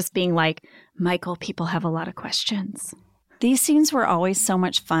Erin just being like, Michael, people have a lot of questions. These scenes were always so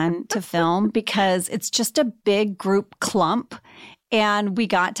much fun to film because it's just a big group clump and we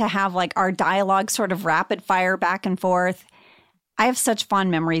got to have like our dialogue sort of rapid fire back and forth. I have such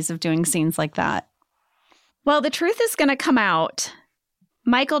fond memories of doing scenes like that. Well, the truth is going to come out.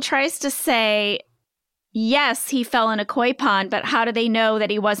 Michael tries to say, yes, he fell in a koi pond, but how do they know that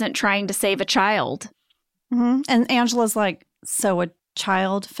he wasn't trying to save a child? Mm-hmm. And Angela's like, so a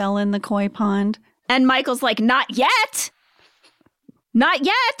child fell in the koi pond? And Michael's like, not yet. Not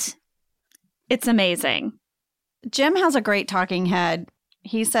yet. It's amazing. Jim has a great talking head.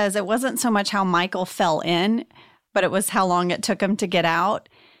 He says it wasn't so much how Michael fell in, but it was how long it took him to get out.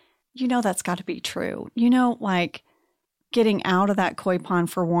 You know, that's got to be true. You know, like getting out of that koi pond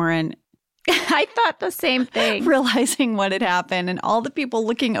for Warren. I thought the same thing. Realizing what had happened and all the people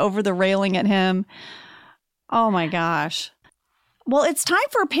looking over the railing at him. Oh my gosh. Well, it's time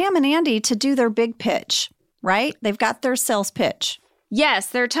for Pam and Andy to do their big pitch, right? They've got their sales pitch. Yes,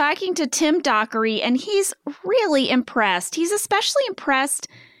 they're talking to Tim Dockery, and he's really impressed. He's especially impressed,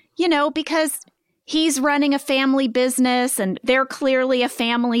 you know, because he's running a family business, and they're clearly a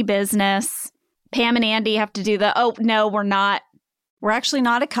family business. Pam and Andy have to do the, oh, no, we're not. We're actually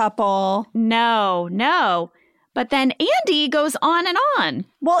not a couple. No. But then Andy goes on and on.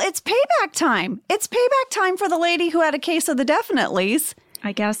 Well, it's payback time. It's payback time for the lady who had a case of the definitely's.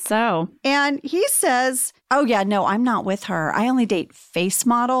 I guess so. And he says, oh, yeah, no, I'm not with her. I only date face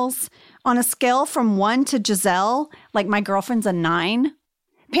models. On a scale from 1 to Giselle, like my girlfriend's a 9.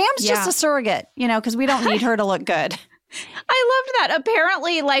 Pam's just a surrogate, you know, because we don't need her to look good. I loved that.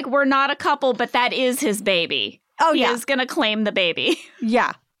 Apparently, like, we're not a couple, but that is his baby. Oh, he yeah. is going to claim the baby.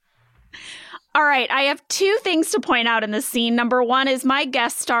 Yeah. All right, I have 2 things to point out in this scene. Number 1 is my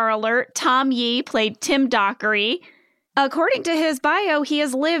guest star alert. Tom Yee played Tim Dockery. According to his bio, he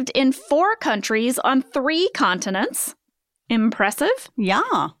has lived in 4 countries on 3 continents. Impressive.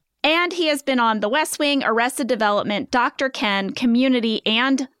 Yeah. And he has been on The West Wing, Arrested Development, Dr. Ken, Community,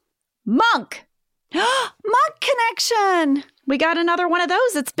 and Monk. Monk connection. We got another one of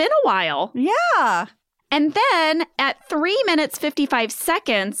those. It's been a while. Yeah. And then at 3 minutes, 55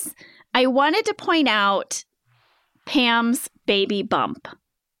 seconds, I wanted to point out Pam's baby bump.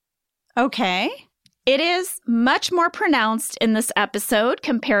 Okay. It is much more pronounced in this episode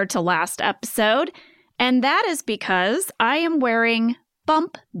compared to last episode, and that is because I am wearing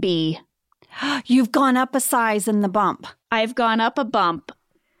Bump B. You've gone up a size in the bump. I've gone up a bump.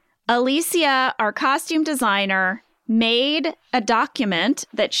 Alicia, our costume designer, made a document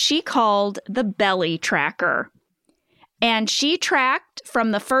that she called the belly tracker. And she tracked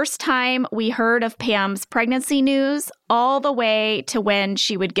from the first time we heard of Pam's pregnancy news all the way to when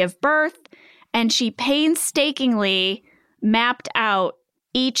she would give birth. And she painstakingly mapped out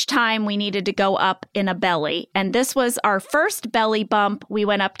each time we needed to go up in a belly. And this was our first belly bump. We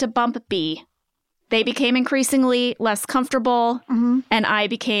went up to bump B. They became increasingly less comfortable, and I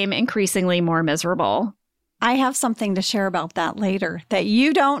became increasingly more miserable. I have something to share about that later that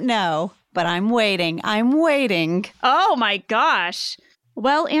you don't know, but I'm waiting. Oh my gosh.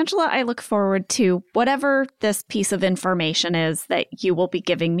 Well, Angela, I look forward to whatever this piece of information is that you will be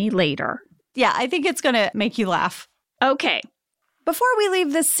giving me later. Yeah, I think it's going to make you laugh. Okay. Before we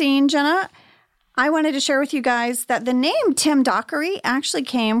leave this scene, Jenna, I wanted to share with you guys that the name Tim Dockery actually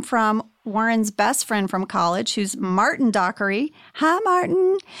came from Warren's best friend from college, who's Martin Dockery. Hi,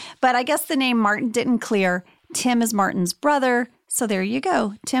 Martin. But I guess the name Martin didn't clear. Tim is Martin's brother. So there you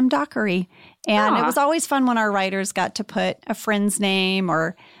go, Tim Dockery. And It was always fun when our writers got to put a friend's name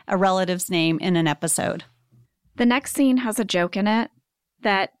or a relative's name in an episode. The next scene has a joke in it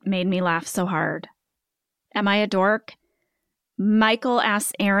that made me laugh so hard. Am I a dork? Michael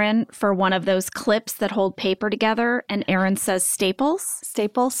asks Aaron for one of those clips that hold paper together, and Aaron says staples.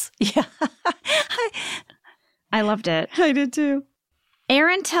 Staples? Yeah. I loved it. I did too.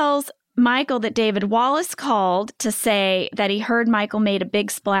 Aaron tells Michael that David Wallace called to say that he heard Michael made a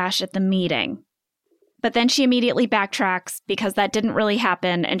big splash at the meeting. But then she immediately backtracks because that didn't really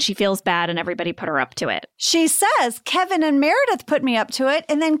happen, and she feels bad and everybody put her up to it. She says, Kevin and Meredith put me up to it,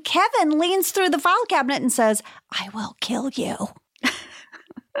 and then Kevin leans through the file cabinet and says, I will kill you.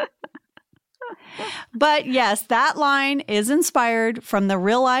 But yes, that line is inspired from the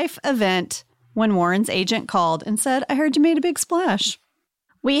real-life event when Warren's agent called and said, I heard you made a big splash.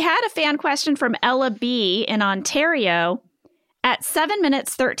 We had a fan question from Ella B. in Ontario. At 7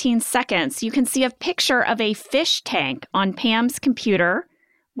 minutes, 13 seconds, you can see a picture of a fish tank on Pam's computer,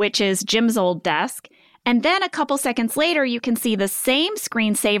 which is Jim's old desk. And then a couple seconds later, you can see the same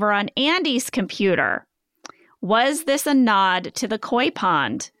screensaver on Andy's computer. Was this a nod to the koi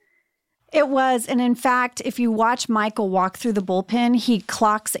pond? It was. And in fact, if you watch Michael walk through the bullpen, he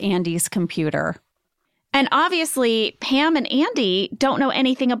clocks Andy's computer. And obviously, Pam and Andy don't know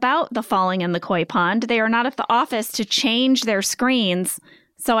anything about the falling in the koi pond. They are not at the office to change their screens.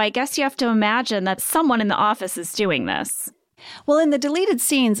 So I guess you have to imagine that someone in the office is doing this. Well, in the deleted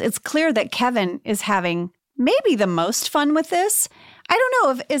scenes, it's clear that Kevin is having maybe the most fun with this. I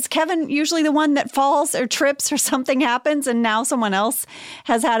don't know, is Kevin usually the one that falls or trips or something happens and now someone else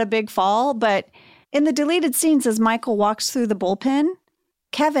has had a big fall? But in the deleted scenes, as Michael walks through the bullpen,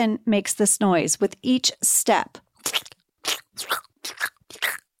 Kevin makes this noise with each step.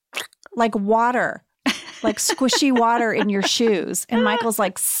 Like water, like squishy water in your shoes. And Michael's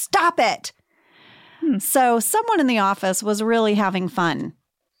like, stop it. So someone in the office was really having fun.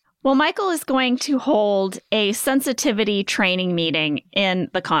 Well, Michael is going to hold a sensitivity training meeting in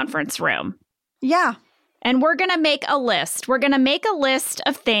the conference room. Yeah. And we're going to make a list. We're going to make a list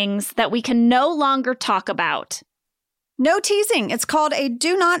of things that we can no longer talk about. No teasing. It's called a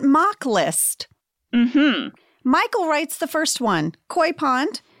do not mock list. Mm-hmm. Michael writes the first one, koi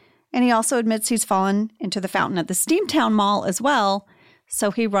pond. And he also admits he's fallen into the fountain at the Steamtown Mall as well.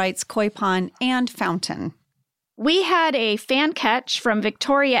 So he writes koi pond and fountain. We had a fan catch from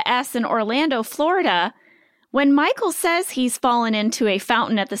Victoria S. in Orlando, Florida. When Michael says he's fallen into a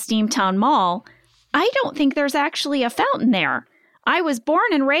fountain at the Steamtown Mall, I don't think there's actually a fountain there. I was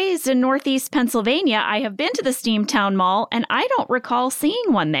born and raised in Northeast Pennsylvania. I have been to the Steamtown Mall, and I don't recall seeing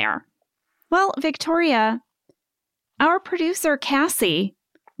one there. Well, Victoria, our producer, Cassie,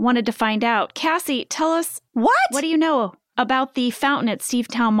 wanted to find out. Cassie, tell us, what do you know about the fountain at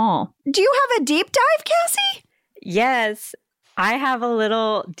Steamtown Mall? Do you have a deep dive, Cassie? Yes, I have a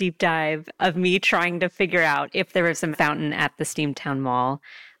little deep dive of me trying to figure out if there was a fountain at the Steamtown Mall.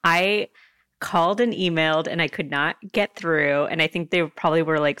 I called and emailed and I could not get through. And I think they probably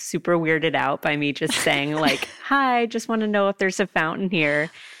were like super weirded out by me just saying like, hi, just want to know if there's a fountain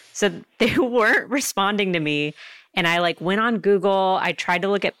here. So they weren't responding to me. And I like went on Google. I tried to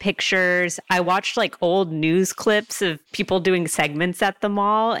look at pictures. I watched like old news clips of people doing segments at the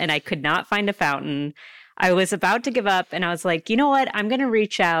mall and I could not find a fountain. I was about to give up and I was like, you know what? I'm going to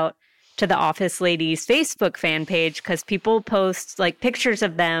reach out to the Office Ladies Facebook fan page because people post like pictures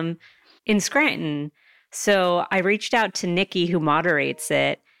of them in Scranton. So I reached out to Nikki, who moderates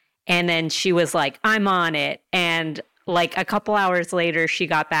it, and then she was like, I'm on it. And like a couple hours later, she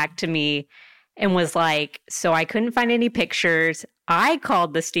got back to me and was like, so I couldn't find any pictures. I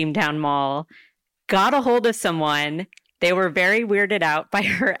called the Steamtown Mall, got a hold of someone. They were very weirded out by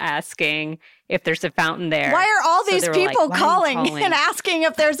her asking if there's a fountain there. Why are all these people like, calling and asking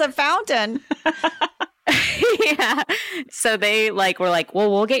if there's a fountain? Yeah. So they like were like,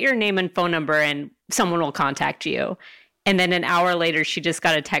 well, we'll get your name and phone number and someone will contact you. And then an hour later, she just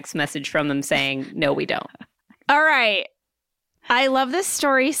got a text message from them saying, no, we don't. All right. I love this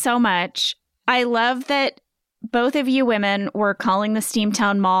story so much. I love that both of you women were calling the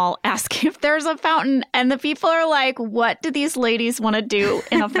Steamtown Mall asking if there's a fountain. And the people are like, what do these ladies want to do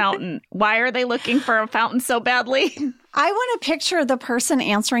in a fountain? Why are they looking for a fountain so badly? I want to picture the person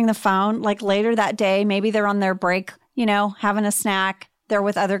answering the phone like later that day. Maybe they're on their break, you know, having a snack. They're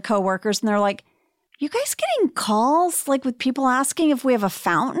with other coworkers and they're like, you guys getting calls like with people asking if we have a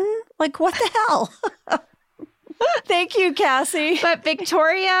fountain? Like, what the hell? Thank you, Cassie. But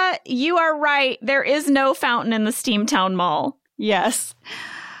Victoria, you are right. There is no fountain in the Steamtown Mall. Yes.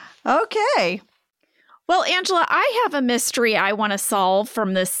 Okay. Well, Angela, I have a mystery I want to solve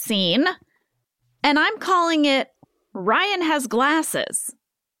from this scene, and I'm calling it Ryan Has Glasses.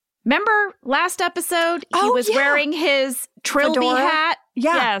 Remember last episode? He was wearing his Trilby Fedora hat?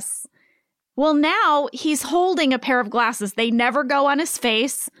 Yeah. Yes. Well, now he's holding a pair of glasses. They never go on his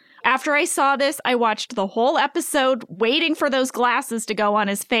face. After I saw this, I watched the whole episode waiting for those glasses to go on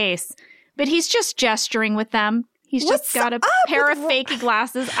his face. But he's just gesturing with them. He's just got a pair of fakey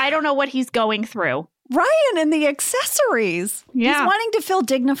glasses. I don't know what he's going through. Ryan and the accessories. Yeah. He's wanting to feel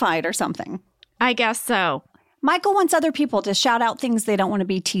dignified or something. I guess so. Michael wants other people to shout out things they don't want to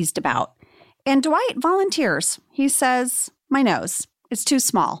be teased about. And Dwight volunteers. He says, my nose, it's too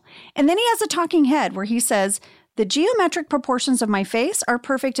small. And then he has a talking head where he says, the geometric proportions of my face are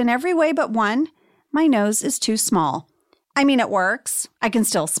perfect in every way but one. My nose is too small. I mean, it works. I can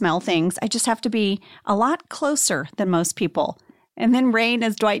still smell things. I just have to be a lot closer than most people. And then Rain,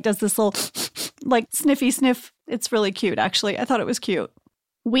 as Dwight does this little, like, sniffy sniff. It's really cute, actually. I thought it was cute.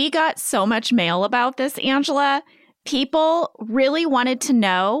 We got so much mail about this, Angela. People really wanted to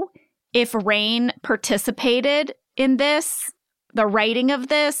know if Rain participated in this, the writing of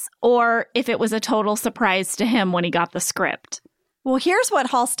this, or if it was a total surprise to him when he got the script. Well, here's what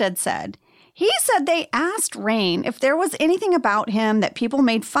Halstead said. He said they asked Rain if there was anything about him that people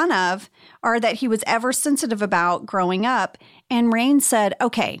made fun of or that he was ever sensitive about growing up. And Rain said,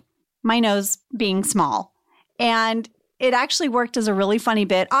 okay, my nose being small. And it actually worked as a really funny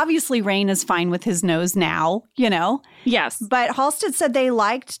bit. Obviously, Rain is fine with his nose now, you know? Yes. But Halstead said they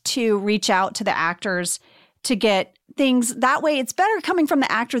liked to reach out to the actors to get things. That way, it's better coming from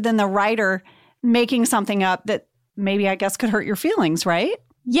the actor than the writer making something up that maybe, I guess, could hurt your feelings, right?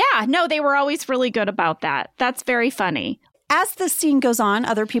 Yeah, no, they were always really good about that. That's very funny. As the scene goes on,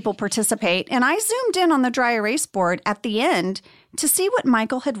 other people participate, and I zoomed in on the dry erase board at the end to see what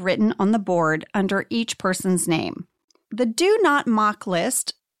Michael had written on the board under each person's name. The Do Not Mock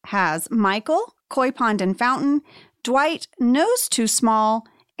list has Michael, Koi Pond and Fountain, Dwight, Nose Too Small,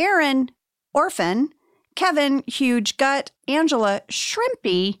 Aaron, Orphan, Kevin, Huge Gut, Angela,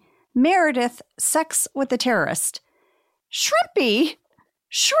 Shrimpy, Meredith, Sex with a Terrorist. Shrimpy?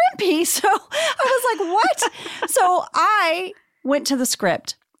 So I was like, what? So I went to the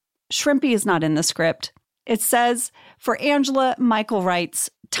script. Shrimpy is not in the script. It says, for Angela, Michael writes,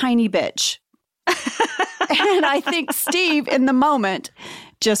 tiny bitch. And I think Steve, in the moment,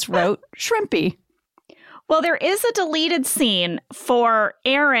 just wrote Shrimpy. Well, there is a deleted scene for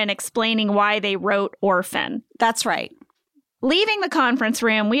Aaron explaining why they wrote Orphan. That's right. Leaving the conference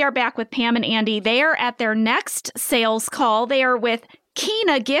room, we are back with Pam and Andy. They are at their next sales call. They are with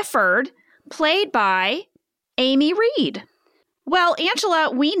Keena Gifford, played by Amy Reed. Well,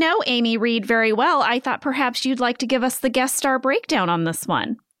 Angela, we know Amy Reed very well. I thought perhaps you'd like to give us the guest star breakdown on this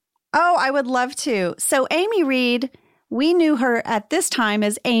one. Oh, I would love to. So Amy Reed, we knew her at this time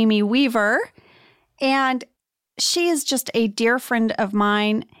as Amy Weaver, and she is just a dear friend of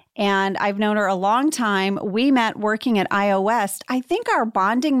mine, and I've known her a long time. We met working at IO West. I think our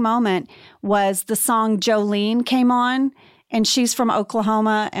bonding moment was the song Jolene came on, and she's from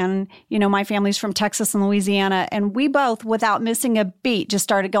Oklahoma, and, you know, my family's from Texas and Louisiana, and we both, without missing a beat, just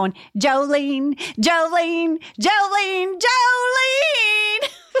started going, Jolene, Jolene, Jolene, Jolene,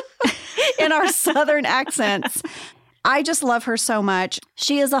 in our Southern accents. I just love her so much.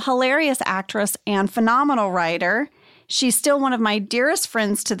 She is a hilarious actress and phenomenal writer. She's still one of my dearest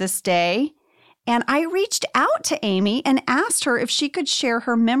friends to this day. And I reached out to Amy and asked her if she could share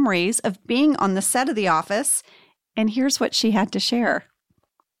her memories of being on the set of The Office. And here's what she had to share.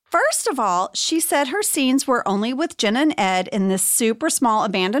 First of all, she said her scenes were only with Jenna and Ed in this super small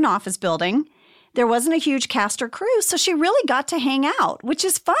abandoned office building. There wasn't a huge cast or crew, so she really got to hang out, which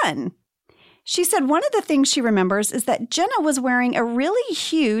is fun. She said one of the things she remembers is that Jenna was wearing a really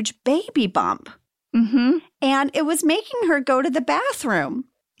huge baby bump. Mm-hmm. And it was making her go to the bathroom.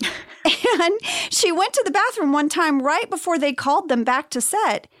 And she went to the bathroom one time right before they called them back to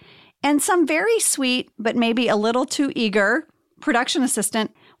set. And some very sweet, but maybe a little too eager production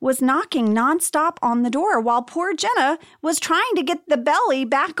assistant was knocking nonstop on the door while poor Jenna was trying to get the belly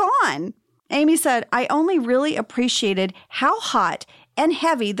back on. Amy said, I only really appreciated how hot and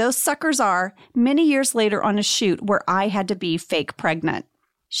heavy those suckers are many years later on a shoot where I had to be fake pregnant.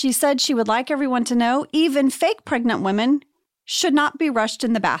 She said she would like everyone to know even fake pregnant women should not be rushed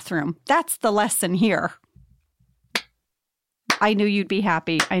in the bathroom. That's the lesson here. I knew you'd be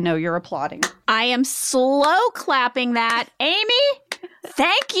happy. I know you're applauding. I am slow clapping that. Amy,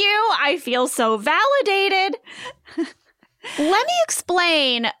 Thank you. I feel so validated. Let me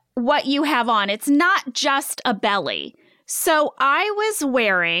explain what you have on. It's not just a belly. So I was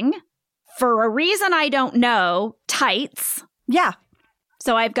wearing, for a reason I don't know, tights. Yeah.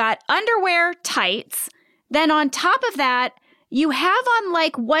 So I've got underwear, tights. Then on top of that, you have on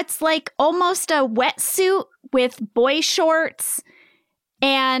like what's like almost a wetsuit with boy shorts.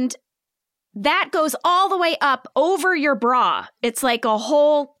 And that goes all the way up over your bra. It's like a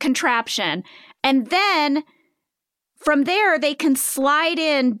whole contraption. And then from there, they can slide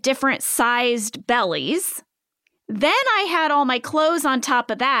in different sized bellies. Then I had all my clothes on top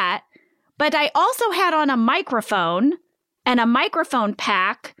of that, but I also had on a microphone and a microphone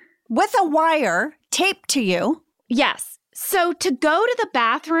pack. With a wire taped to you. Yes. So to go to the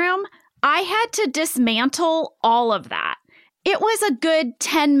bathroom, I had to dismantle all of that. It was a good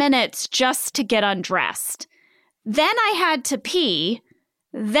 10 minutes just to get undressed. Then I had to pee.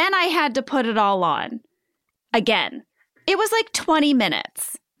 Then I had to put it all on. Again, it was like 20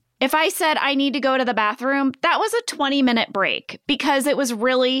 minutes. If I said I need to go to the bathroom, that was a 20-minute break because it was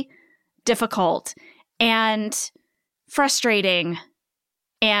really difficult and frustrating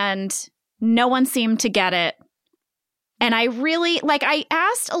and no one seemed to get it. And I really, I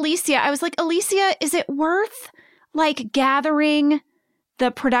asked Alicia, I was like, Alicia, is it worth gathering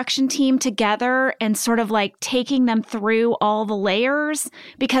the production team together and sort of taking them through all the layers?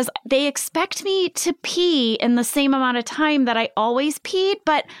 Because they expect me to pee in the same amount of time that I always peed,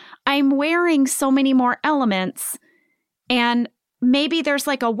 but I'm wearing so many more elements. And maybe there's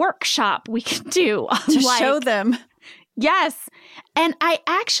a workshop we can do to show them. Yes. And I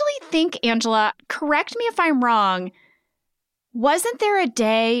actually think, Angela, correct me if I'm wrong, wasn't there a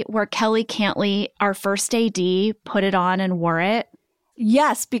day where Kelly Cantley, our first AD, put it on and wore it?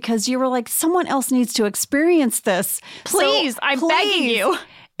 Yes, because you were like, someone else needs to experience this. Please, I'm begging you.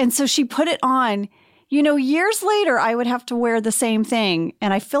 And so she put it on. You know, years later, I would have to wear the same thing.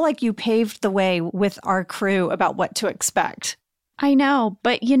 And I feel like you paved the way with our crew about what to expect. I know,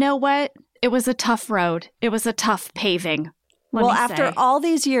 but you know what? It was a tough road. It was a tough paving. Well, after all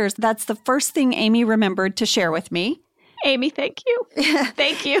these years, that's the first thing Amy remembered to share with me. Amy, thank you.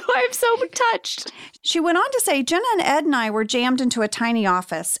 Thank you. I'm so touched. She went on to say, Jenna and Ed and I were jammed into a tiny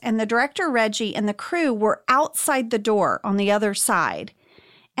office, and the director, Reggie, and the crew were outside the door on the other side.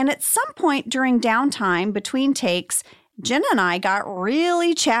 And at some point during downtime between takes, Jenna and I got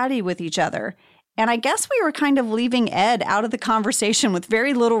really chatty with each other. And I guess we were kind of leaving Ed out of the conversation with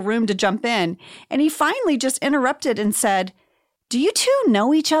very little room to jump in. And he finally just interrupted and said, "Do you two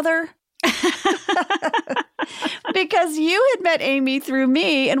know each other?" Because you had met Amy through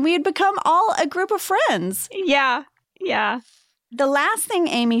me and we had become all a group of friends. Yeah. The last thing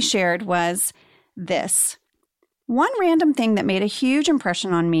Amy shared was this. One random thing that made a huge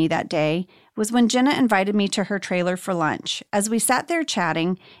impression on me that day was when Jenna invited me to her trailer for lunch. As we sat there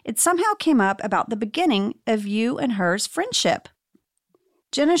chatting, it somehow came up about the beginning of you and her's friendship.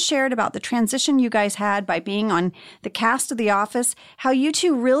 Jenna shared about the transition you guys had by being on the cast of The Office, how you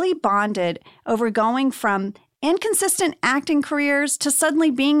two really bonded over going from inconsistent acting careers to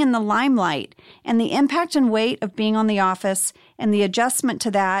suddenly being in the limelight, and the impact and weight of being on The Office and the adjustment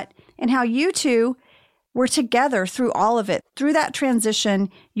to that, and how you two were together through all of it. Through that transition,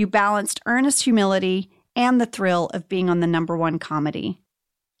 you balanced earnest humility and the thrill of being on the #1 comedy.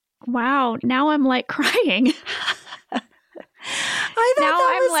 Wow, now I'm crying. I thought now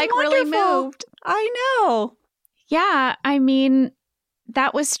that I'm was really wonderful. moved. I know. Yeah, I mean,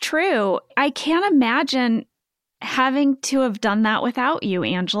 that was true. I can't imagine having to have done that without you,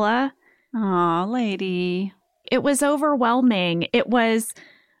 Angela. Aw, lady. It was overwhelming. It was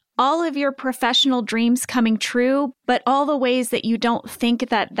all of your professional dreams coming true, but all the ways that you don't think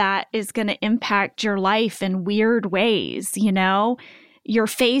that is going to impact your life in weird ways, you know? Your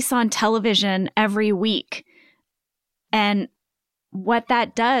face on television every week. And what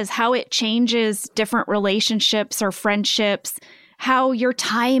that does, how it changes different relationships or friendships, how your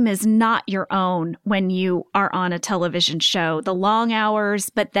time is not your own when you are on a television show. The long hours,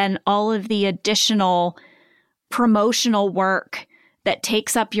 but then all of the additional promotional work that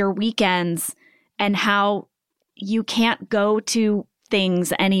takes up your weekends and how you can't go to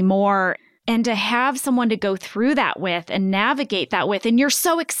things anymore. And to have someone to go through that with and navigate that with, and you're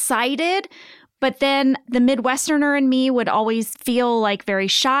so excited. But then the Midwesterner in me would always feel very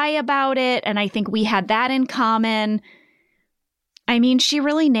shy about it. And I think we had that in common. I mean, she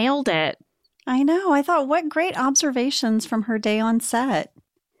really nailed it. I know. I thought, what great observations from her day on set.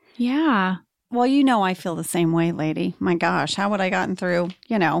 Yeah. Well, I feel the same way, lady. My gosh, how would I gotten through,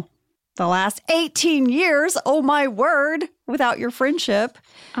 the last 18 years? Oh, my word. without your friendship.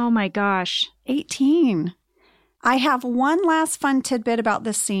 Oh my gosh. 18. I have one last fun tidbit about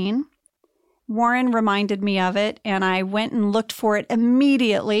this scene. Warren reminded me of it, and I went and looked for it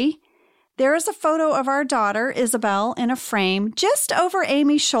immediately. There is a photo of our daughter, Isabel, in a frame just over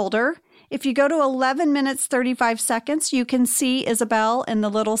Amy's shoulder. If you go to 11 minutes, 35 seconds, you can see Isabel in the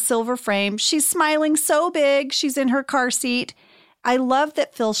little silver frame. She's smiling so big. She's in her car seat. I love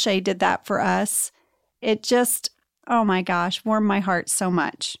that Phil Shea did that for us. It just, oh my gosh, warmed my heart so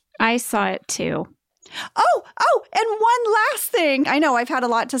much. I saw it too. Oh, and one last thing. I know I've had a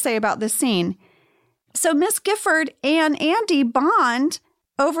lot to say about this scene. So Miss Gifford and Andy bond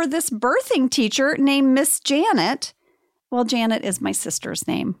over this birthing teacher named Miss Janet. Well, Janet is my sister's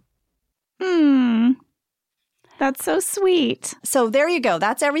name. That's so sweet. So there you go.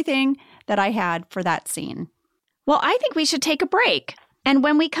 That's everything that I had for that scene. Well, I think we should take a break. And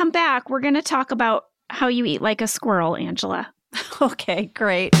when we come back, we're going to talk about how you eat like a squirrel, Angela. Okay,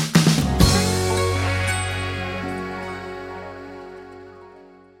 great.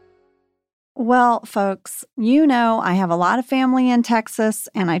 Well, folks, you know I have a lot of family in Texas,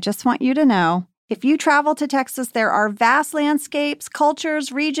 and I just want you to know, if you travel to Texas, there are vast landscapes,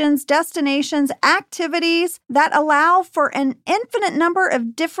 cultures, regions, destinations, activities that allow for an infinite number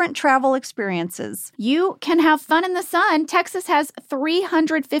of different travel experiences. You can have fun in the sun. Texas has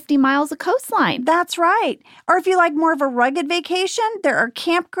 350 miles of coastline. That's right. Or if you like more of a rugged vacation, there are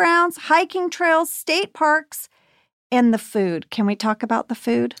campgrounds, hiking trails, state parks, and the food. Can we talk about the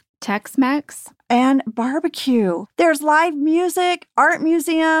food? Tex-Mex. And barbecue. There's live music, art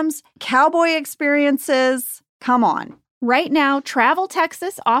museums, cowboy experiences. Come on. Right now, Travel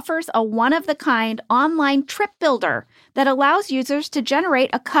Texas offers a one-of-the-kind online trip builder that allows users to generate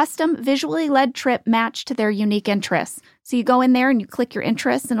a custom visually led trip matched to their unique interests. So you go in there and you click your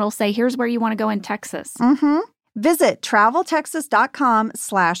interests and it'll say, here's where you want to go in Texas. Visit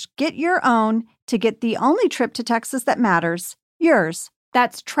traveltexas.com/getyourown to get the only trip to Texas that matters, yours.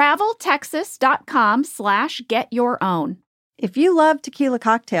 That's traveltexas.com/getyourown. If you love tequila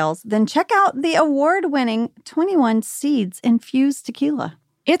cocktails, then check out the award-winning 21 Seeds Infused Tequila.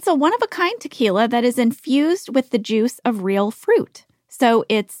 It's a one-of-a-kind tequila that is infused with the juice of real fruit. So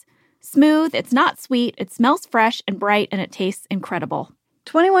it's smooth, it's not sweet, it smells fresh and bright, and it tastes incredible.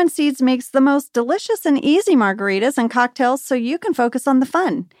 21 Seeds makes the most delicious and easy margaritas and cocktails so you can focus on the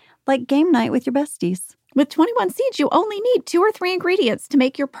fun, like game night with your besties. With 21 Seeds, you only need 2 or 3 ingredients to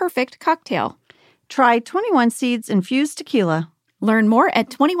make your perfect cocktail. Try 21 Seeds Infused Tequila. Learn more at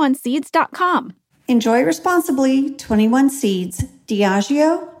 21seeds.com. Enjoy responsibly. 21 Seeds,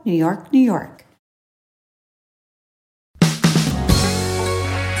 Diageo, New York, New York.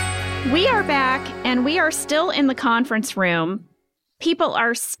 We are back, and we are still in the conference room. People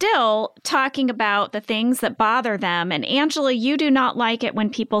are still talking about the things that bother them. And Angela, you do not like it when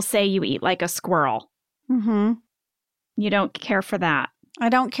people say you eat like a squirrel. You don't care for that. I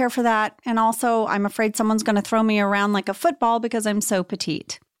don't care for that. And also, I'm afraid someone's going to throw me around like a football because I'm so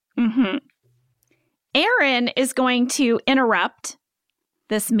petite. Aaron is going to interrupt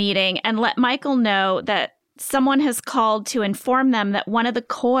this meeting and let Michael know that someone has called to inform them that one of the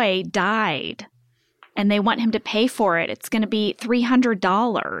koi died. And they want him to pay for it. It's going to be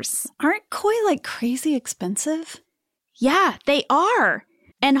 $300. Aren't koi like crazy expensive? Yeah, they are.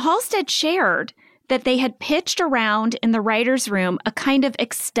 And Halstead shared that they had pitched around in the writer's room a kind of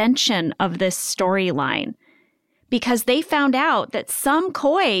extension of this storyline because they found out that some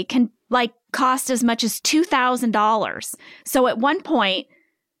koi can cost as much as $2,000. So at one point,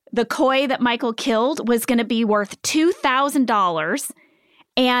 the koi that Michael killed was going to be worth $2,000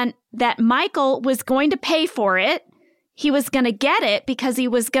 and that Michael was going to pay for it. He was going to get it because he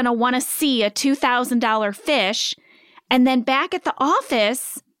was going to want to see a $2,000 fish. And then back at the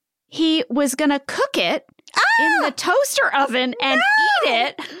office, he was going to cook it in the toaster oven and eat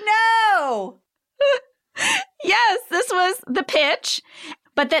it. No! Yes, this was the pitch.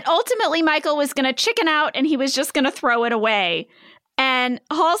 But that ultimately Michael was going to chicken out and he was just going to throw it away. And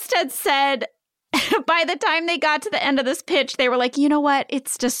Halstead said by the time they got to the end of this pitch, they were like, you know what?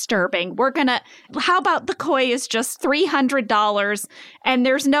 It's disturbing. How about the koi is just $300 and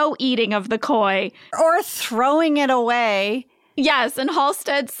there's no eating of the koi. Or throwing it away. Yes, and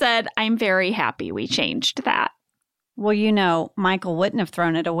Halstead said, I'm very happy we changed that. Well, you know, Michael wouldn't have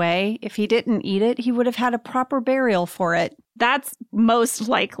thrown it away. If he didn't eat it, he would have had a proper burial for it. That's most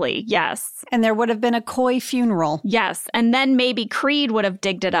likely, yes. And there would have been a koi funeral. Yes, and then maybe Creed would have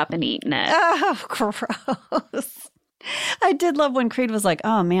digged it up and eaten it. Oh, gross. I did love when Creed was like,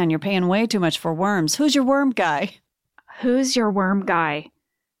 oh man, you're paying way too much for worms. Who's your worm guy? Who's your worm guy?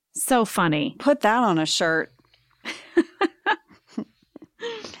 So funny. Put that on a shirt.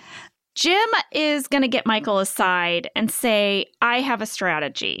 Jim is going to get Michael aside and say, I have a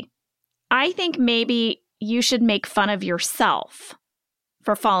strategy. I think maybe you should make fun of yourself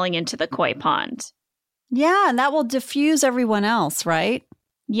for falling into the koi pond. Yeah, and that will diffuse everyone else, right?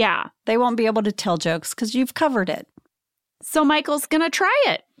 Yeah. They won't be able to tell jokes because you've covered it. So Michael's going to try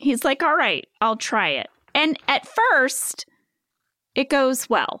it. He's like, all right, I'll try it. And at first, it goes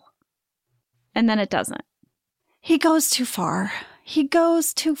well. And then it doesn't. He goes too far. He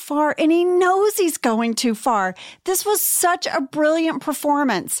goes too far, and he knows he's going too far. This was such a brilliant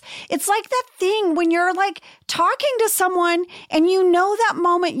performance. It's like that thing when you're like talking to someone and you know that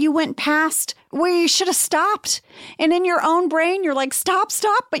moment you went past where you should have stopped. And in your own brain, you're like, stop,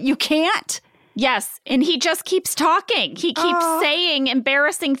 but you can't. Yes, and he just keeps talking. He keeps saying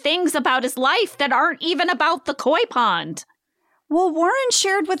embarrassing things about his life that aren't even about the koi pond. Well, Warren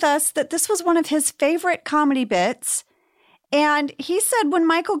shared with us that this was one of his favorite comedy bits. And he said when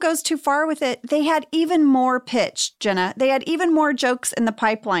Michael goes too far with it, they had even more pitch, Jenna. They had even more jokes in the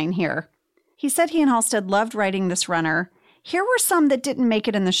pipeline here. He said he and Halstead loved writing this runner. Here were some that didn't make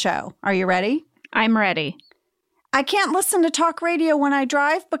it in the show. Are you ready? I'm ready. I can't listen to talk radio when I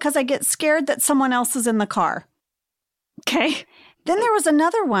drive because I get scared that someone else is in the car. Okay. Then there was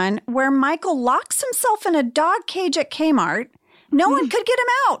another one where Michael locks himself in a dog cage at Kmart. No one could get him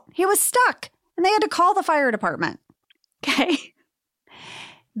out. He was stuck, and they had to call the fire department. Okay.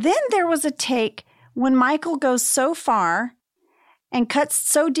 Then there was a take when Michael goes so far and cuts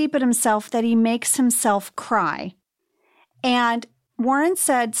so deep at himself that he makes himself cry. And Warren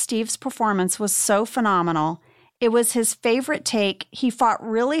said Steve's performance was so phenomenal. It was his favorite take. He fought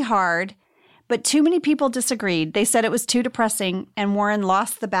really hard, but too many people disagreed. They said it was too depressing, and Warren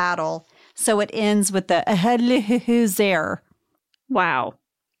lost the battle. So it ends with the there. Wow.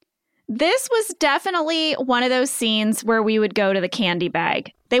 This was definitely one of those scenes where we would go to the candy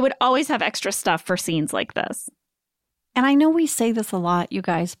bag. They would always have extra stuff for scenes like this. And I know we say this a lot, you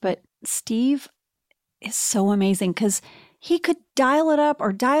guys, but Steve is so amazing because he could dial it up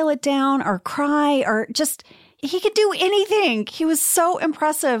or dial it down or cry or just, he could do anything. He was so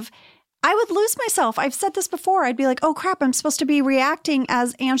impressive. I would lose myself. I've said this before. I'd be like, oh crap, I'm supposed to be reacting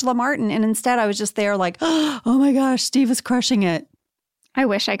as Angela Martin. And instead I was just there like, oh my gosh, Steve is crushing it. I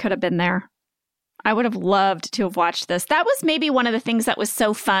wish I could have been there. I would have loved to have watched this. That was maybe one of the things that was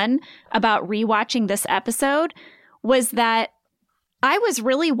so fun about rewatching this episode was that I was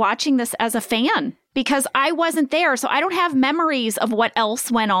really watching this as a fan because I wasn't there. So I don't have memories of what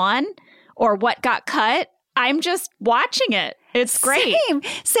else went on or what got cut. I'm just watching it. It's great.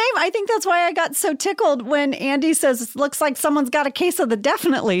 Same. I think that's why I got so tickled when Andy says, it looks like someone's got a case of the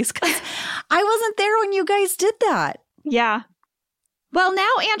definitelys because I wasn't there when you guys did that. Yeah. Well,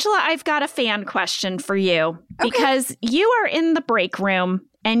 now, Angela, I've got a fan question for you because you are in the break room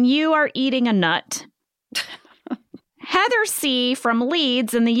and you are eating a nut. Heather C. from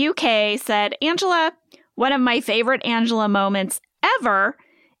Leeds in the UK said, Angela, one of my favorite Angela moments ever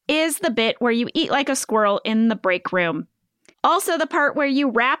is the bit where you eat like a squirrel in the break room. Also, the part where you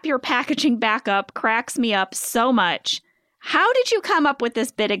wrap your packaging back up cracks me up so much. How did you come up with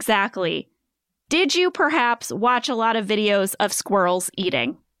this bit exactly? Did you perhaps watch a lot of videos of squirrels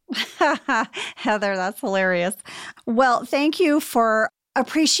eating? Heather, that's hilarious. Well, thank you for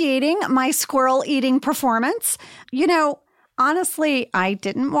appreciating my squirrel eating performance. You know, honestly, I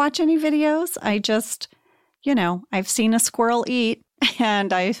didn't watch any videos. I just, I've seen a squirrel eat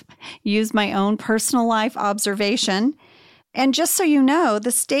and I've used my own personal life observation. And just so you know, the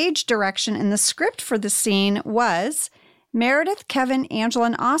stage direction in the script for the scene was Meredith, Kevin, Angela,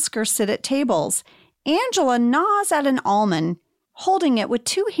 and Oscar sit at tables. Angela gnaws at an almond, holding it with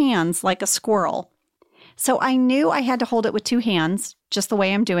two hands like a squirrel. So I knew I had to hold it with two hands, just the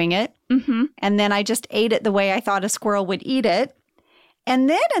way I'm doing it. Mm-hmm. And then I just ate it the way I thought a squirrel would eat it. And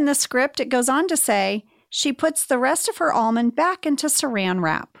then in the script, it goes on to say, she puts the rest of her almond back into saran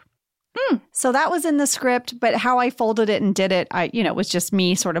wrap. So that was in the script, but how I folded it and did it, it was just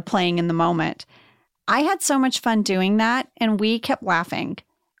me sort of playing in the moment. I had so much fun doing that, and we kept laughing.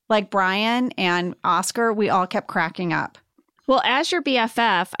 Like Brian and Oscar, we all kept cracking up. Well, as your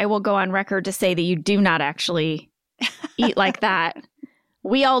BFF, I will go on record to say that you do not actually eat like that.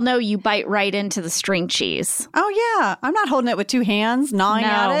 We all know you bite right into the string cheese. Oh, yeah. I'm not holding it with two hands, gnawing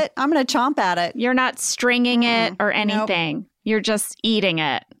at it. I'm going to chomp at it. You're not stringing it or anything. Nope. You're just eating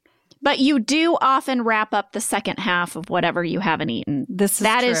it. But you do often wrap up the second half of whatever you haven't eaten.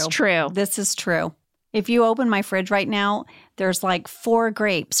 That is true. This is true. If you open my fridge right now, there's like 4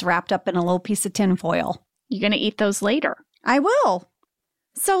 grapes wrapped up in a little piece of tin foil. You're going to eat those later. I will.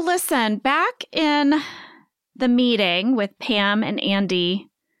 So listen, back in the meeting with Pam and Andy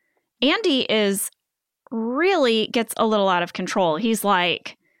Andy really gets a little out of control. He's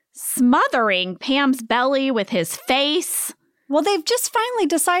like smothering Pam's belly with his face. Well, they've just finally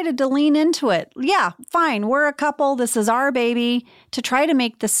decided to lean into it. Yeah, fine. We're a couple. This is our baby, to try to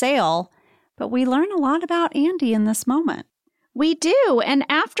make the sale. But we learn a lot about Andy in this moment. We do. And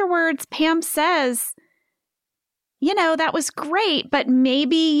afterwards, Pam says, that was great, but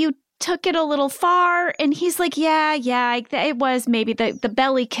maybe you took it a little far. And he's like, yeah, it was. Maybe the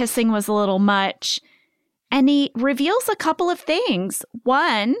belly kissing was a little much. And he reveals a couple of things.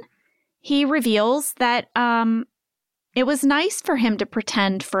 One, he reveals that it was nice for him to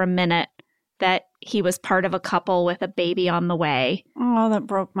pretend for a minute that he was part of a couple with a baby on the way. Oh, that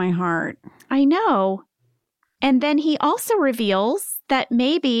broke my heart. I know. And then he also reveals that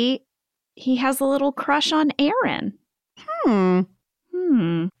maybe he has a little crush on Aaron.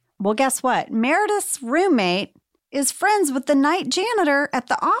 Well, guess what? Meredith's roommate is friends with the night janitor at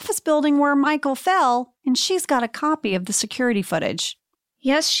the office building where Michael fell, and she's got a copy of the security footage.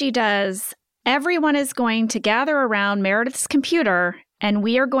 Yes, she does. Everyone is going to gather around Meredith's computer, and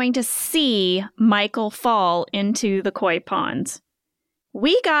we are going to see Michael fall into the koi pond.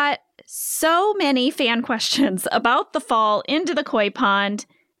 We got so many fan questions about the fall into the koi pond,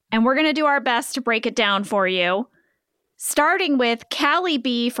 and we're going to do our best to break it down for you. Starting with Callie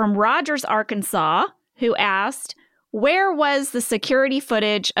B. from Rogers, Arkansas, who asked, where was the security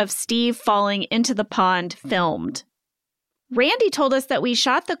footage of Steve falling into the pond filmed? Randy told us that we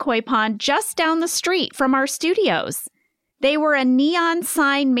shot the koi pond just down the street from our studios. They were a neon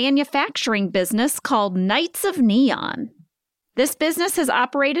sign manufacturing business called Knights of Neon. This business has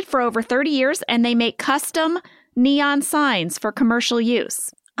operated for over 30 years, and they make custom neon signs for commercial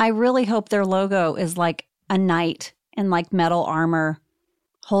use. I really hope their logo is like a knight in like metal armor,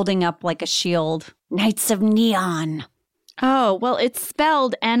 holding up like a shield. Knights of Neon. Oh, well, it's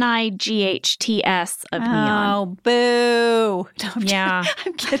spelled Nights of neon. Oh, boo. No, yeah.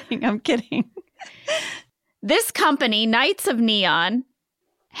 I'm kidding. This company, Knights of Neon,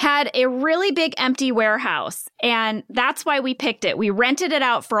 had a really big empty warehouse, and that's why we picked it. We rented it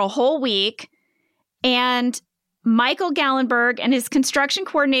out for a whole week, and Michael Gallenberg and his construction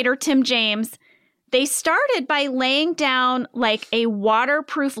coordinator, Tim James, they started by laying down like a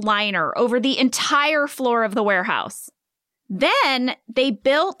waterproof liner over the entire floor of the warehouse. Then they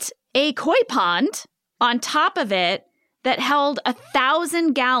built a koi pond on top of it that held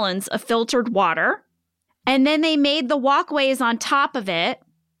 1,000 gallons of filtered water. And then they made the walkways on top of it.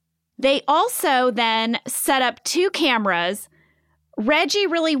 They also then set up 2 cameras. Reggie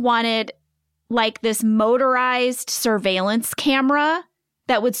really wanted like this motorized surveillance camera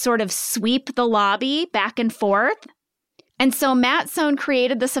that would sort of sweep the lobby back and forth. And so Matt Sohn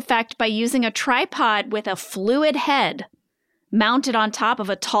created this effect by using a tripod with a fluid head mounted on top of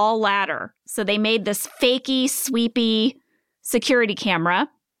a tall ladder. So they made this fakey, sweepy security camera.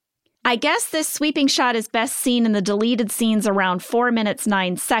 I guess this sweeping shot is best seen in the deleted scenes around 4 minutes,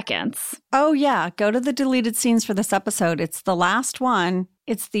 9 seconds. Oh, yeah. Go to the deleted scenes for this episode. It's the last one.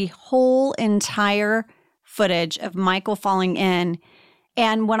 It's the whole entire footage of Michael falling in.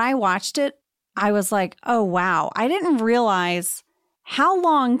 And when I watched it, I was like, oh, wow. I didn't realize how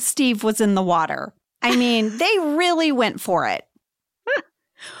long Steve was in the water. I mean, they really went for it.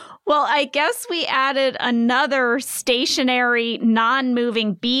 Well, I guess we added another stationary,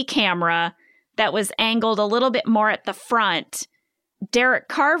 non-moving B camera that was angled a little bit more at the front. Derek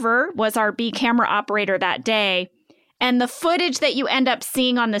Carver was our B camera operator that day. And the footage that you end up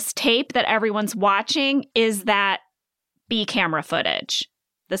seeing on this tape that everyone's watching is that B camera footage,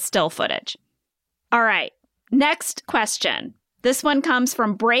 the still footage. All right, next question. This one comes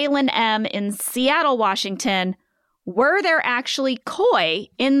from Braylon M. in Seattle, Washington. Were there actually koi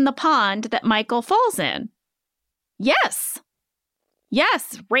in the pond that Michael falls in? Yes.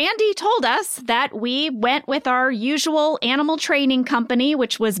 Yes, Randy told us that we went with our usual animal training company,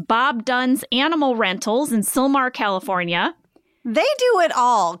 which was Bob Dunn's Animal Rentals in Sylmar, California. They do it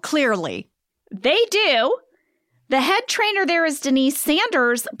all, clearly. They do. The head trainer there is Denise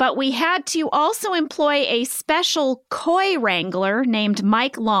Sanders, but we had to also employ a special koi wrangler named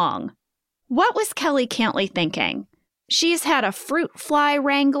Mike Long. What was Kelly Cantley thinking? She's had a fruit fly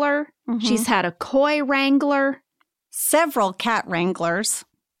wrangler. Mm-hmm. She's had a koi wrangler. Several cat wranglers.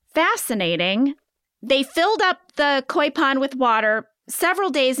 Fascinating. They filled up the koi pond with water several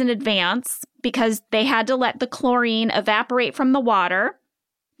days in advance because they had to let the chlorine evaporate from the water.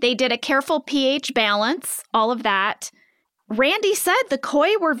 They did a careful pH balance, all of that. Randy said the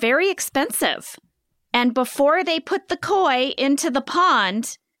koi were very expensive. And before they put the koi into the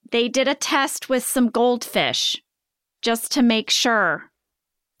pond, they did a test with some goldfish just to make sure.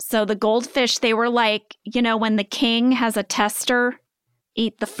 So the goldfish, they were like, you know, when the king has a tester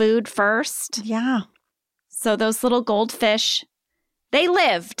eat the food first. Yeah. So those little goldfish, they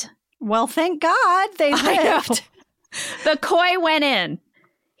lived. Well, thank God they lived. The koi went in.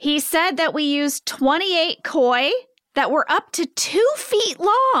 He said that we used 28 koi that were up to 2 feet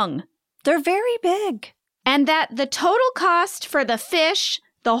long. They're very big. And that the total cost for the fish,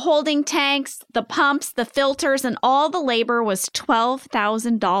 the holding tanks, the pumps, the filters, and all the labor was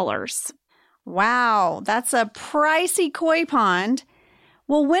 $12,000. Wow, that's a pricey koi pond.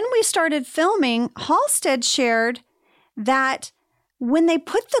 Well, when we started filming, Halstead shared that when they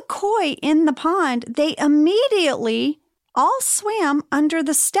put the koi in the pond, they immediately all swam under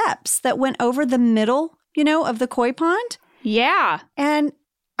the steps that went over the middle, you know, of the koi pond. Yeah. And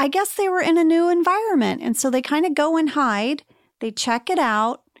I guess they were in a new environment. And so they kind of go and hide. They check it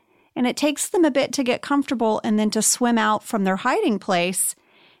out. And it takes them a bit to get comfortable and then to swim out from their hiding place.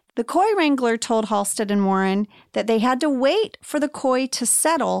 The koi wrangler told Halstead and Warren that they had to wait for the koi to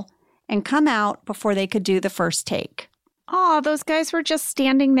settle and come out before they could do the first take. Oh, those guys were just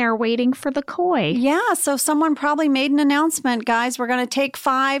standing there waiting for the koi. Yeah, so someone probably made an announcement, guys, we're going to take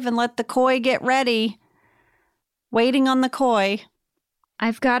 5 and let the koi get ready. Waiting on the koi.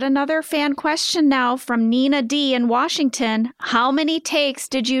 I've got another fan question now from Nina D. in Washington. How many takes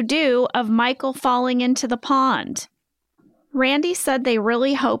did you do of Michael falling into the pond? Randy said they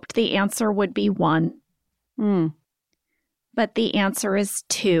really hoped the answer would be 1. But the answer is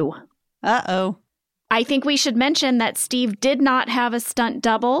 2. Uh-oh. I think we should mention that Steve did not have a stunt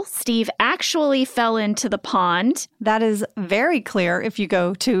double. Steve actually fell into the pond. That is very clear if you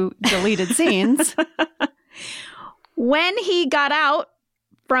go to deleted scenes. When he got out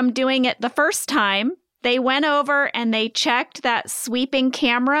from doing it the first time, they went over and they checked that sweeping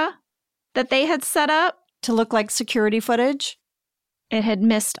camera that they had set up. To look like security footage? It had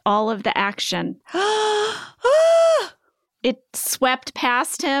missed all of the action. It swept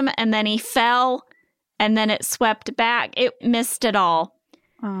past him and then he fell and then it swept back. It missed it all.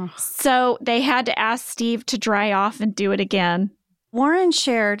 Oh. So they had to ask Steve to dry off and do it again. Warren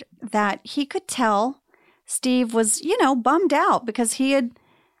shared that he could tell Steve was, you know, bummed out because he had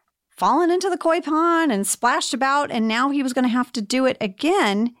fallen into the koi pond and splashed about and now he was going to have to do it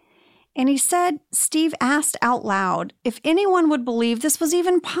again. And he said Steve asked out loud if anyone would believe this was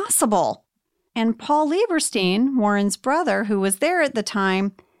even possible. And Paul Lieberstein, Warren's brother, who was there at the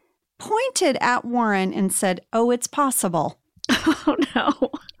time, pointed at Warren and said, "Oh, it's possible." Oh,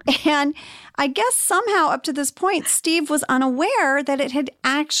 no. And I guess somehow up to this point, Steve was unaware that it had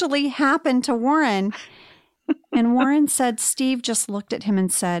actually happened to Warren. And Warren said Steve just looked at him and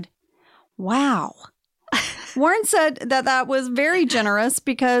said, "Wow." Warren said that that was very generous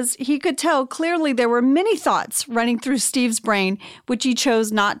because he could tell clearly there were many thoughts running through Steve's brain, which he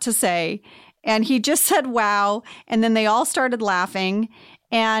chose not to say. And he just said, "Wow." And then they all started laughing.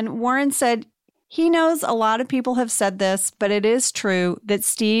 And Warren said he knows a lot of people have said this, but it is true that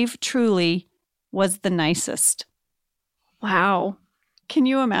Steve truly was the nicest. Wow. Can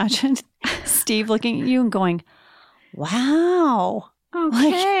you imagine Steve looking at you and going, "Wow."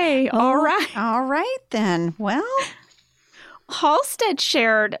 Okay. All right. All right, then. Well, Halstead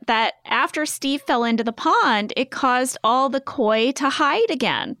shared that after Steve fell into the pond, it caused all the koi to hide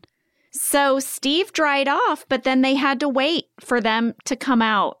again. So Steve dried off, but then they had to wait for them to come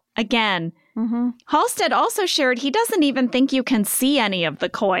out again. Mm-hmm. Halstead also shared he doesn't even think you can see any of the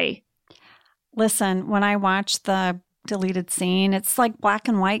koi. Listen, when I watch the deleted scene, it's like black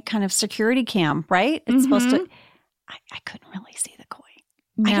and white kind of security cam, right? It's supposed to... I couldn't really see the koi.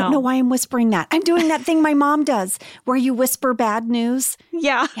 No. I don't know why I'm whispering that. I'm doing that thing my mom does where you whisper bad news.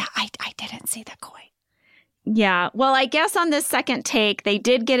 Yeah. Yeah, I didn't see the koi. Yeah. Well, I guess on this second take, they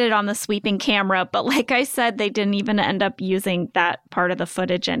did get it on the sweeping camera, but like I said, they didn't even end up using that part of the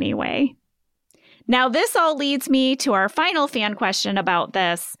footage anyway. Now, this all leads me to our final fan question about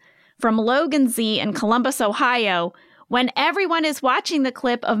this. From Logan Z in Columbus, Ohio. When everyone is watching the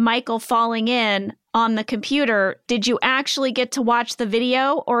clip of Michael falling in on the computer, did you actually get to watch the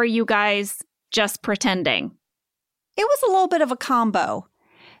video or are you guys just pretending? It was a little bit of a combo.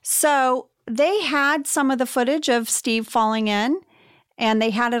 So they had some of the footage of Steve falling in and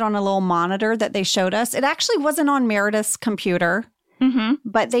they had it on a little monitor that they showed us. It actually wasn't on Meredith's computer,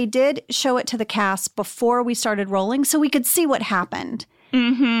 but they did show it to the cast before we started rolling so we could see what happened.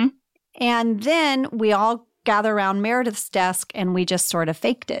 And then we all gather around Meredith's desk and we just sort of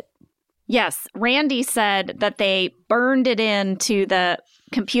faked it. Yes. Randy said that they burned it into the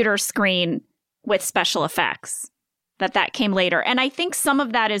computer screen with special effects, that came later. And I think some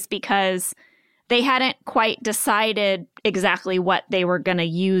of that is because They hadn't quite decided exactly what they were going to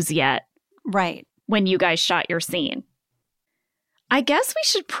use yet. Right. When you guys shot your scene. I guess we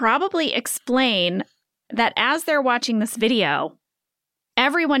should probably explain that as they're watching this video,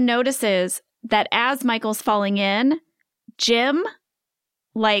 everyone notices that as Michael's falling in, Jim,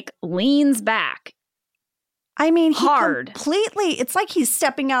 leans back. I mean, hard. Completely, it's like he's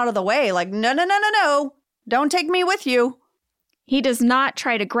stepping out of the way, like, no, don't take me with you. He does not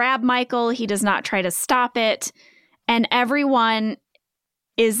try to grab Michael. He does not try to stop it. And everyone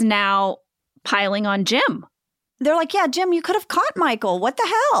is now piling on Jim. They're like, yeah, Jim, you could have caught Michael. What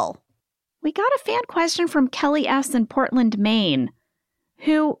the hell? We got a fan question from Kelly S. in Portland, Maine,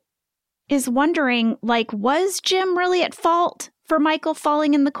 who is wondering, was Jim really at fault for Michael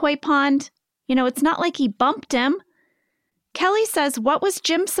falling in the koi pond? You know, it's not like he bumped him. Kelly says, what was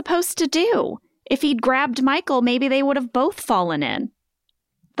Jim supposed to do? If he'd grabbed Michael, maybe they would have both fallen in.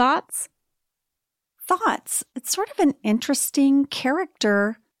 Thoughts? It's sort of an interesting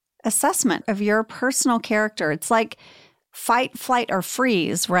character assessment of your personal character. It's like fight, flight, or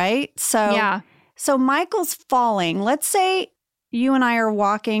freeze, right? So Michael's falling. Let's say you and I are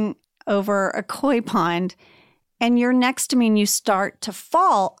walking over a koi pond and you're next to me and you start to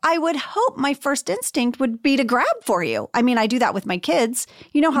fall. I would hope my first instinct would be to grab for you. I mean, I do that with my kids.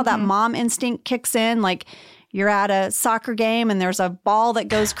 You know how that mom instinct kicks in? Like you're at a soccer game and there's a ball that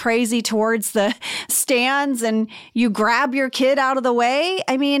goes crazy towards the stands and you grab your kid out of the way.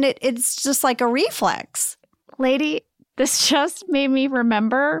 I mean, it's just like a reflex. Lady, this just made me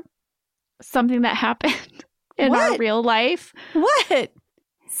remember something that happened in our real life. What?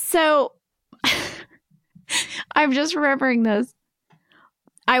 So I'm just remembering this.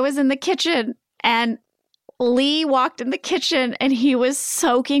 I was in the kitchen and Lee walked in the kitchen and he was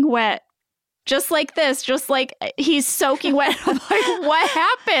soaking wet. Just like this, just like he's soaking wet. I'm like, what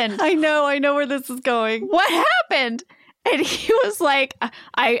happened? I know where this is going. What happened? And he was like,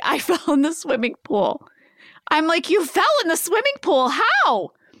 I fell in the swimming pool. I'm like, you fell in the swimming pool?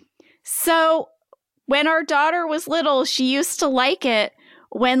 How? So when our daughter was little, she used to like it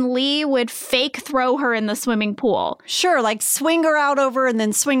when Lee would fake throw her in the swimming pool. Sure, like swing her out over and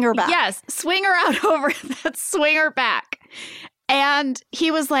then swing her back. Yes, swing her out over, then swing her back. And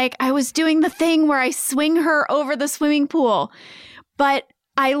he was like, I was doing the thing where I swing her over the swimming pool, but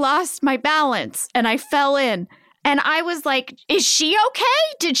I lost my balance and I fell in. And I was like, is she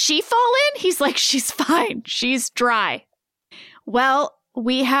okay? Did she fall in? He's like, she's fine. She's dry. Well,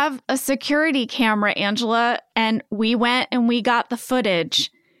 we have a security camera, Angela, and we went and we got the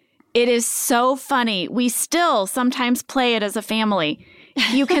footage. It is so funny. We still sometimes play it as a family.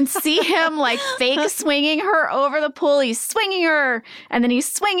 You can see him fake swinging her over the pool. He's swinging her and then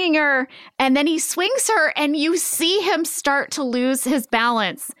he's swinging her and then he swings her and you see him start to lose his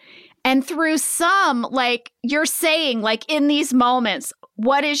balance. And through some, you're saying, in these moments,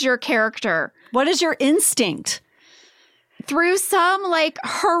 what is your character? What is your instinct? Through some,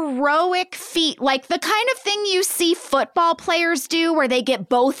 heroic feat, the kind of thing you see football players do where they get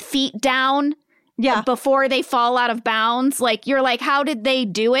both feet down. Yeah. Before they fall out of bounds. You're like, how did they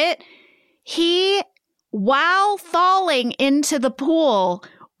do it? He, while falling into the pool,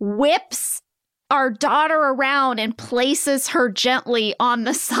 whips our daughter around and places her gently on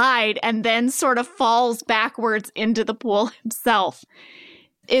the side and then sort of falls backwards into the pool himself.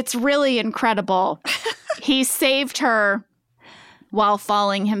 It's really incredible. He saved her while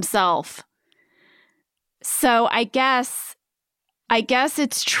falling himself. So I guess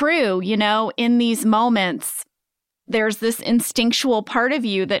it's true, in these moments, there's this instinctual part of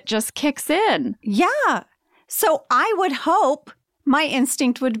you that just kicks in. Yeah. So I would hope my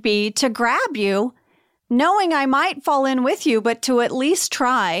instinct would be to grab you, knowing I might fall in with you, but to at least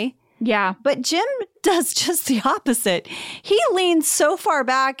try. Yeah. But Jim does just the opposite. He leans so far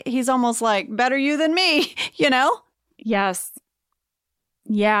back, he's almost like, better you than me, Yes.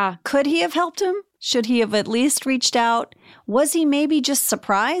 Yeah. Could he have helped him? Should he have at least reached out? Was he maybe just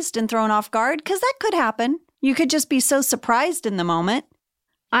surprised and thrown off guard? Because that could happen. You could just be so surprised in the moment.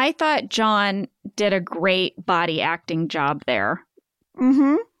 I thought John did a great body acting job there.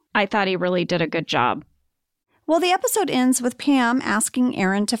 Mm-hmm. I thought he really did a good job. Well, the episode ends with Pam asking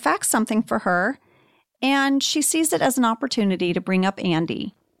Aaron to fax something for her, and she sees it as an opportunity to bring up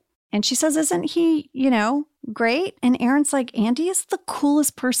Andy. And she says, isn't he, great? And Aaron's like, Andy is the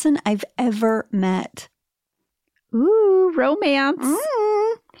coolest person I've ever met. Ooh, romance.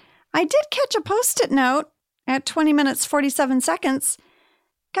 I did catch a Post-it note at 20 minutes, 47 seconds.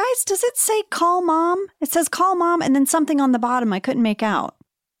 Guys, does it say call mom? It says call mom and then something on the bottom I couldn't make out.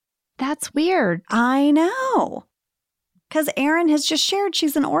 That's weird. I know. Because Erin has just shared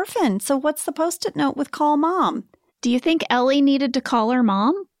she's an orphan. So what's the Post-it note with call mom? Do you think Ellie needed to call her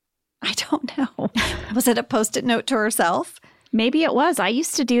mom? I don't know. Was it a Post-it note to herself? Maybe it was. I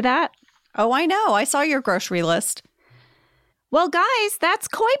used to do that. Oh, I know. I saw your grocery list. Well, guys, that's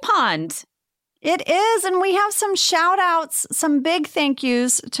Koi Pond. It is. And we have some shout outs, some big thank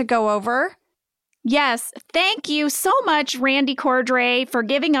yous to go over. Yes. Thank you so much, Randy Cordray, for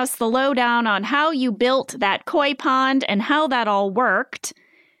giving us the lowdown on how you built that koi pond and how that all worked.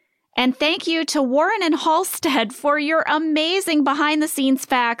 And thank you to Warren and Halstead for your amazing behind-the-scenes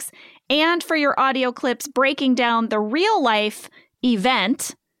facts and for your audio clips breaking down the real-life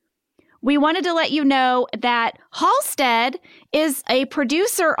event. We wanted to let you know that Halstead is a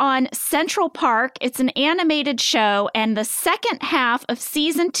producer on Central Park. It's an animated show, and the second half of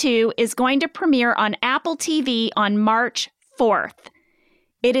season 2 is going to premiere on Apple TV on March 4th.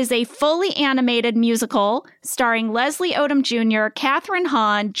 It is a fully animated musical starring Leslie Odom Jr., Katherine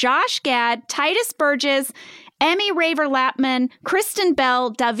Hahn, Josh Gad, Titus Burgess, Emmy Raver-Lapman, Kristen Bell,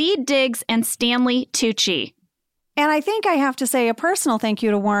 David Diggs, and Stanley Tucci. And I think I have to say a personal thank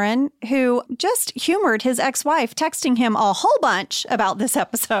you to Warren, who just humored his ex-wife, texting him a whole bunch about this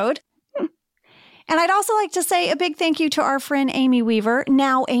episode. And I'd also like to say a big thank you to our friend Amy Weaver,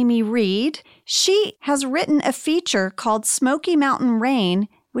 now Amy Reed. She has written a feature called Smoky Mountain Rain,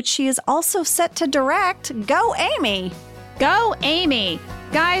 which she is also set to direct. Go, Amy! Go, Amy!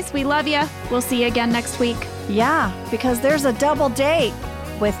 Guys, we love you. We'll see you again next week. Yeah, because there's a double date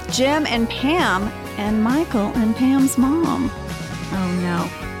with Jim and Pam and Michael and Pam's mom. Oh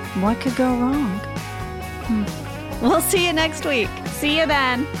no, what could go wrong? We'll see you next week. See you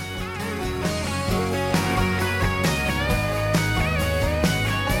then.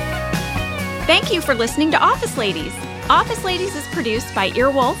 Thank you for listening to Office Ladies. Office Ladies is produced by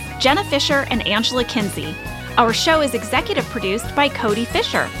Earwolf, Jenna Fisher, and Angela Kinsey. Our show is executive produced by Cody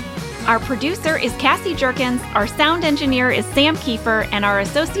Fisher. Our producer is Cassie Jerkins, our sound engineer is Sam Kiefer, and our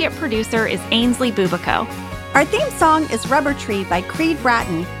associate producer is Ainsley Bubico. Our theme song is Rubber Tree by Creed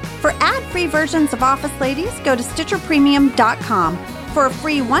Bratton. For ad-free versions of Office Ladies, go to StitcherPremium.com. For a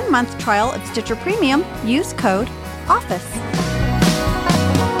free 1-month trial of Stitcher Premium, use code OFFICE.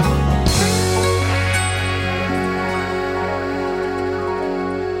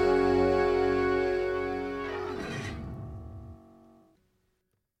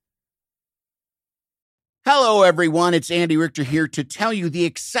 Hello, everyone. It's Andy Richter here to tell you the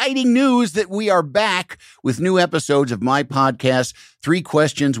exciting news that we are back with new episodes of my podcast, 3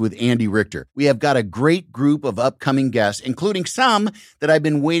 Questions with Andy Richter. We have got a great group of upcoming guests, including some that I've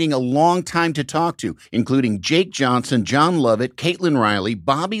been waiting a long time to talk to, including Jake Johnson, John Lovett, Caitlin Riley,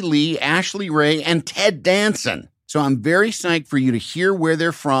 Bobby Lee, Ashley Ray, and Ted Danson. So I'm very psyched for you to hear where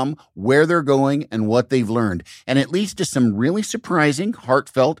they're from, where they're going, and what they've learned, and it leads to some really surprising,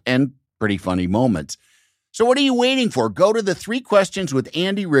 heartfelt, and pretty funny moments. So what are you waiting for? Go to the 3 Questions with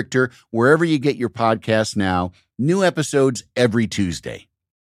Andy Richter, wherever you get your podcasts now. New episodes every Tuesday.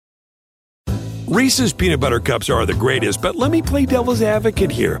 Reese's Peanut Butter Cups are the greatest, but let me play devil's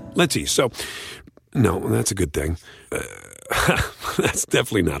advocate here. Let's see. So, no, that's a good thing. That's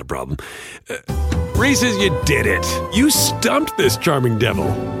definitely not a problem. Reese's, you did it. You stumped this charming devil.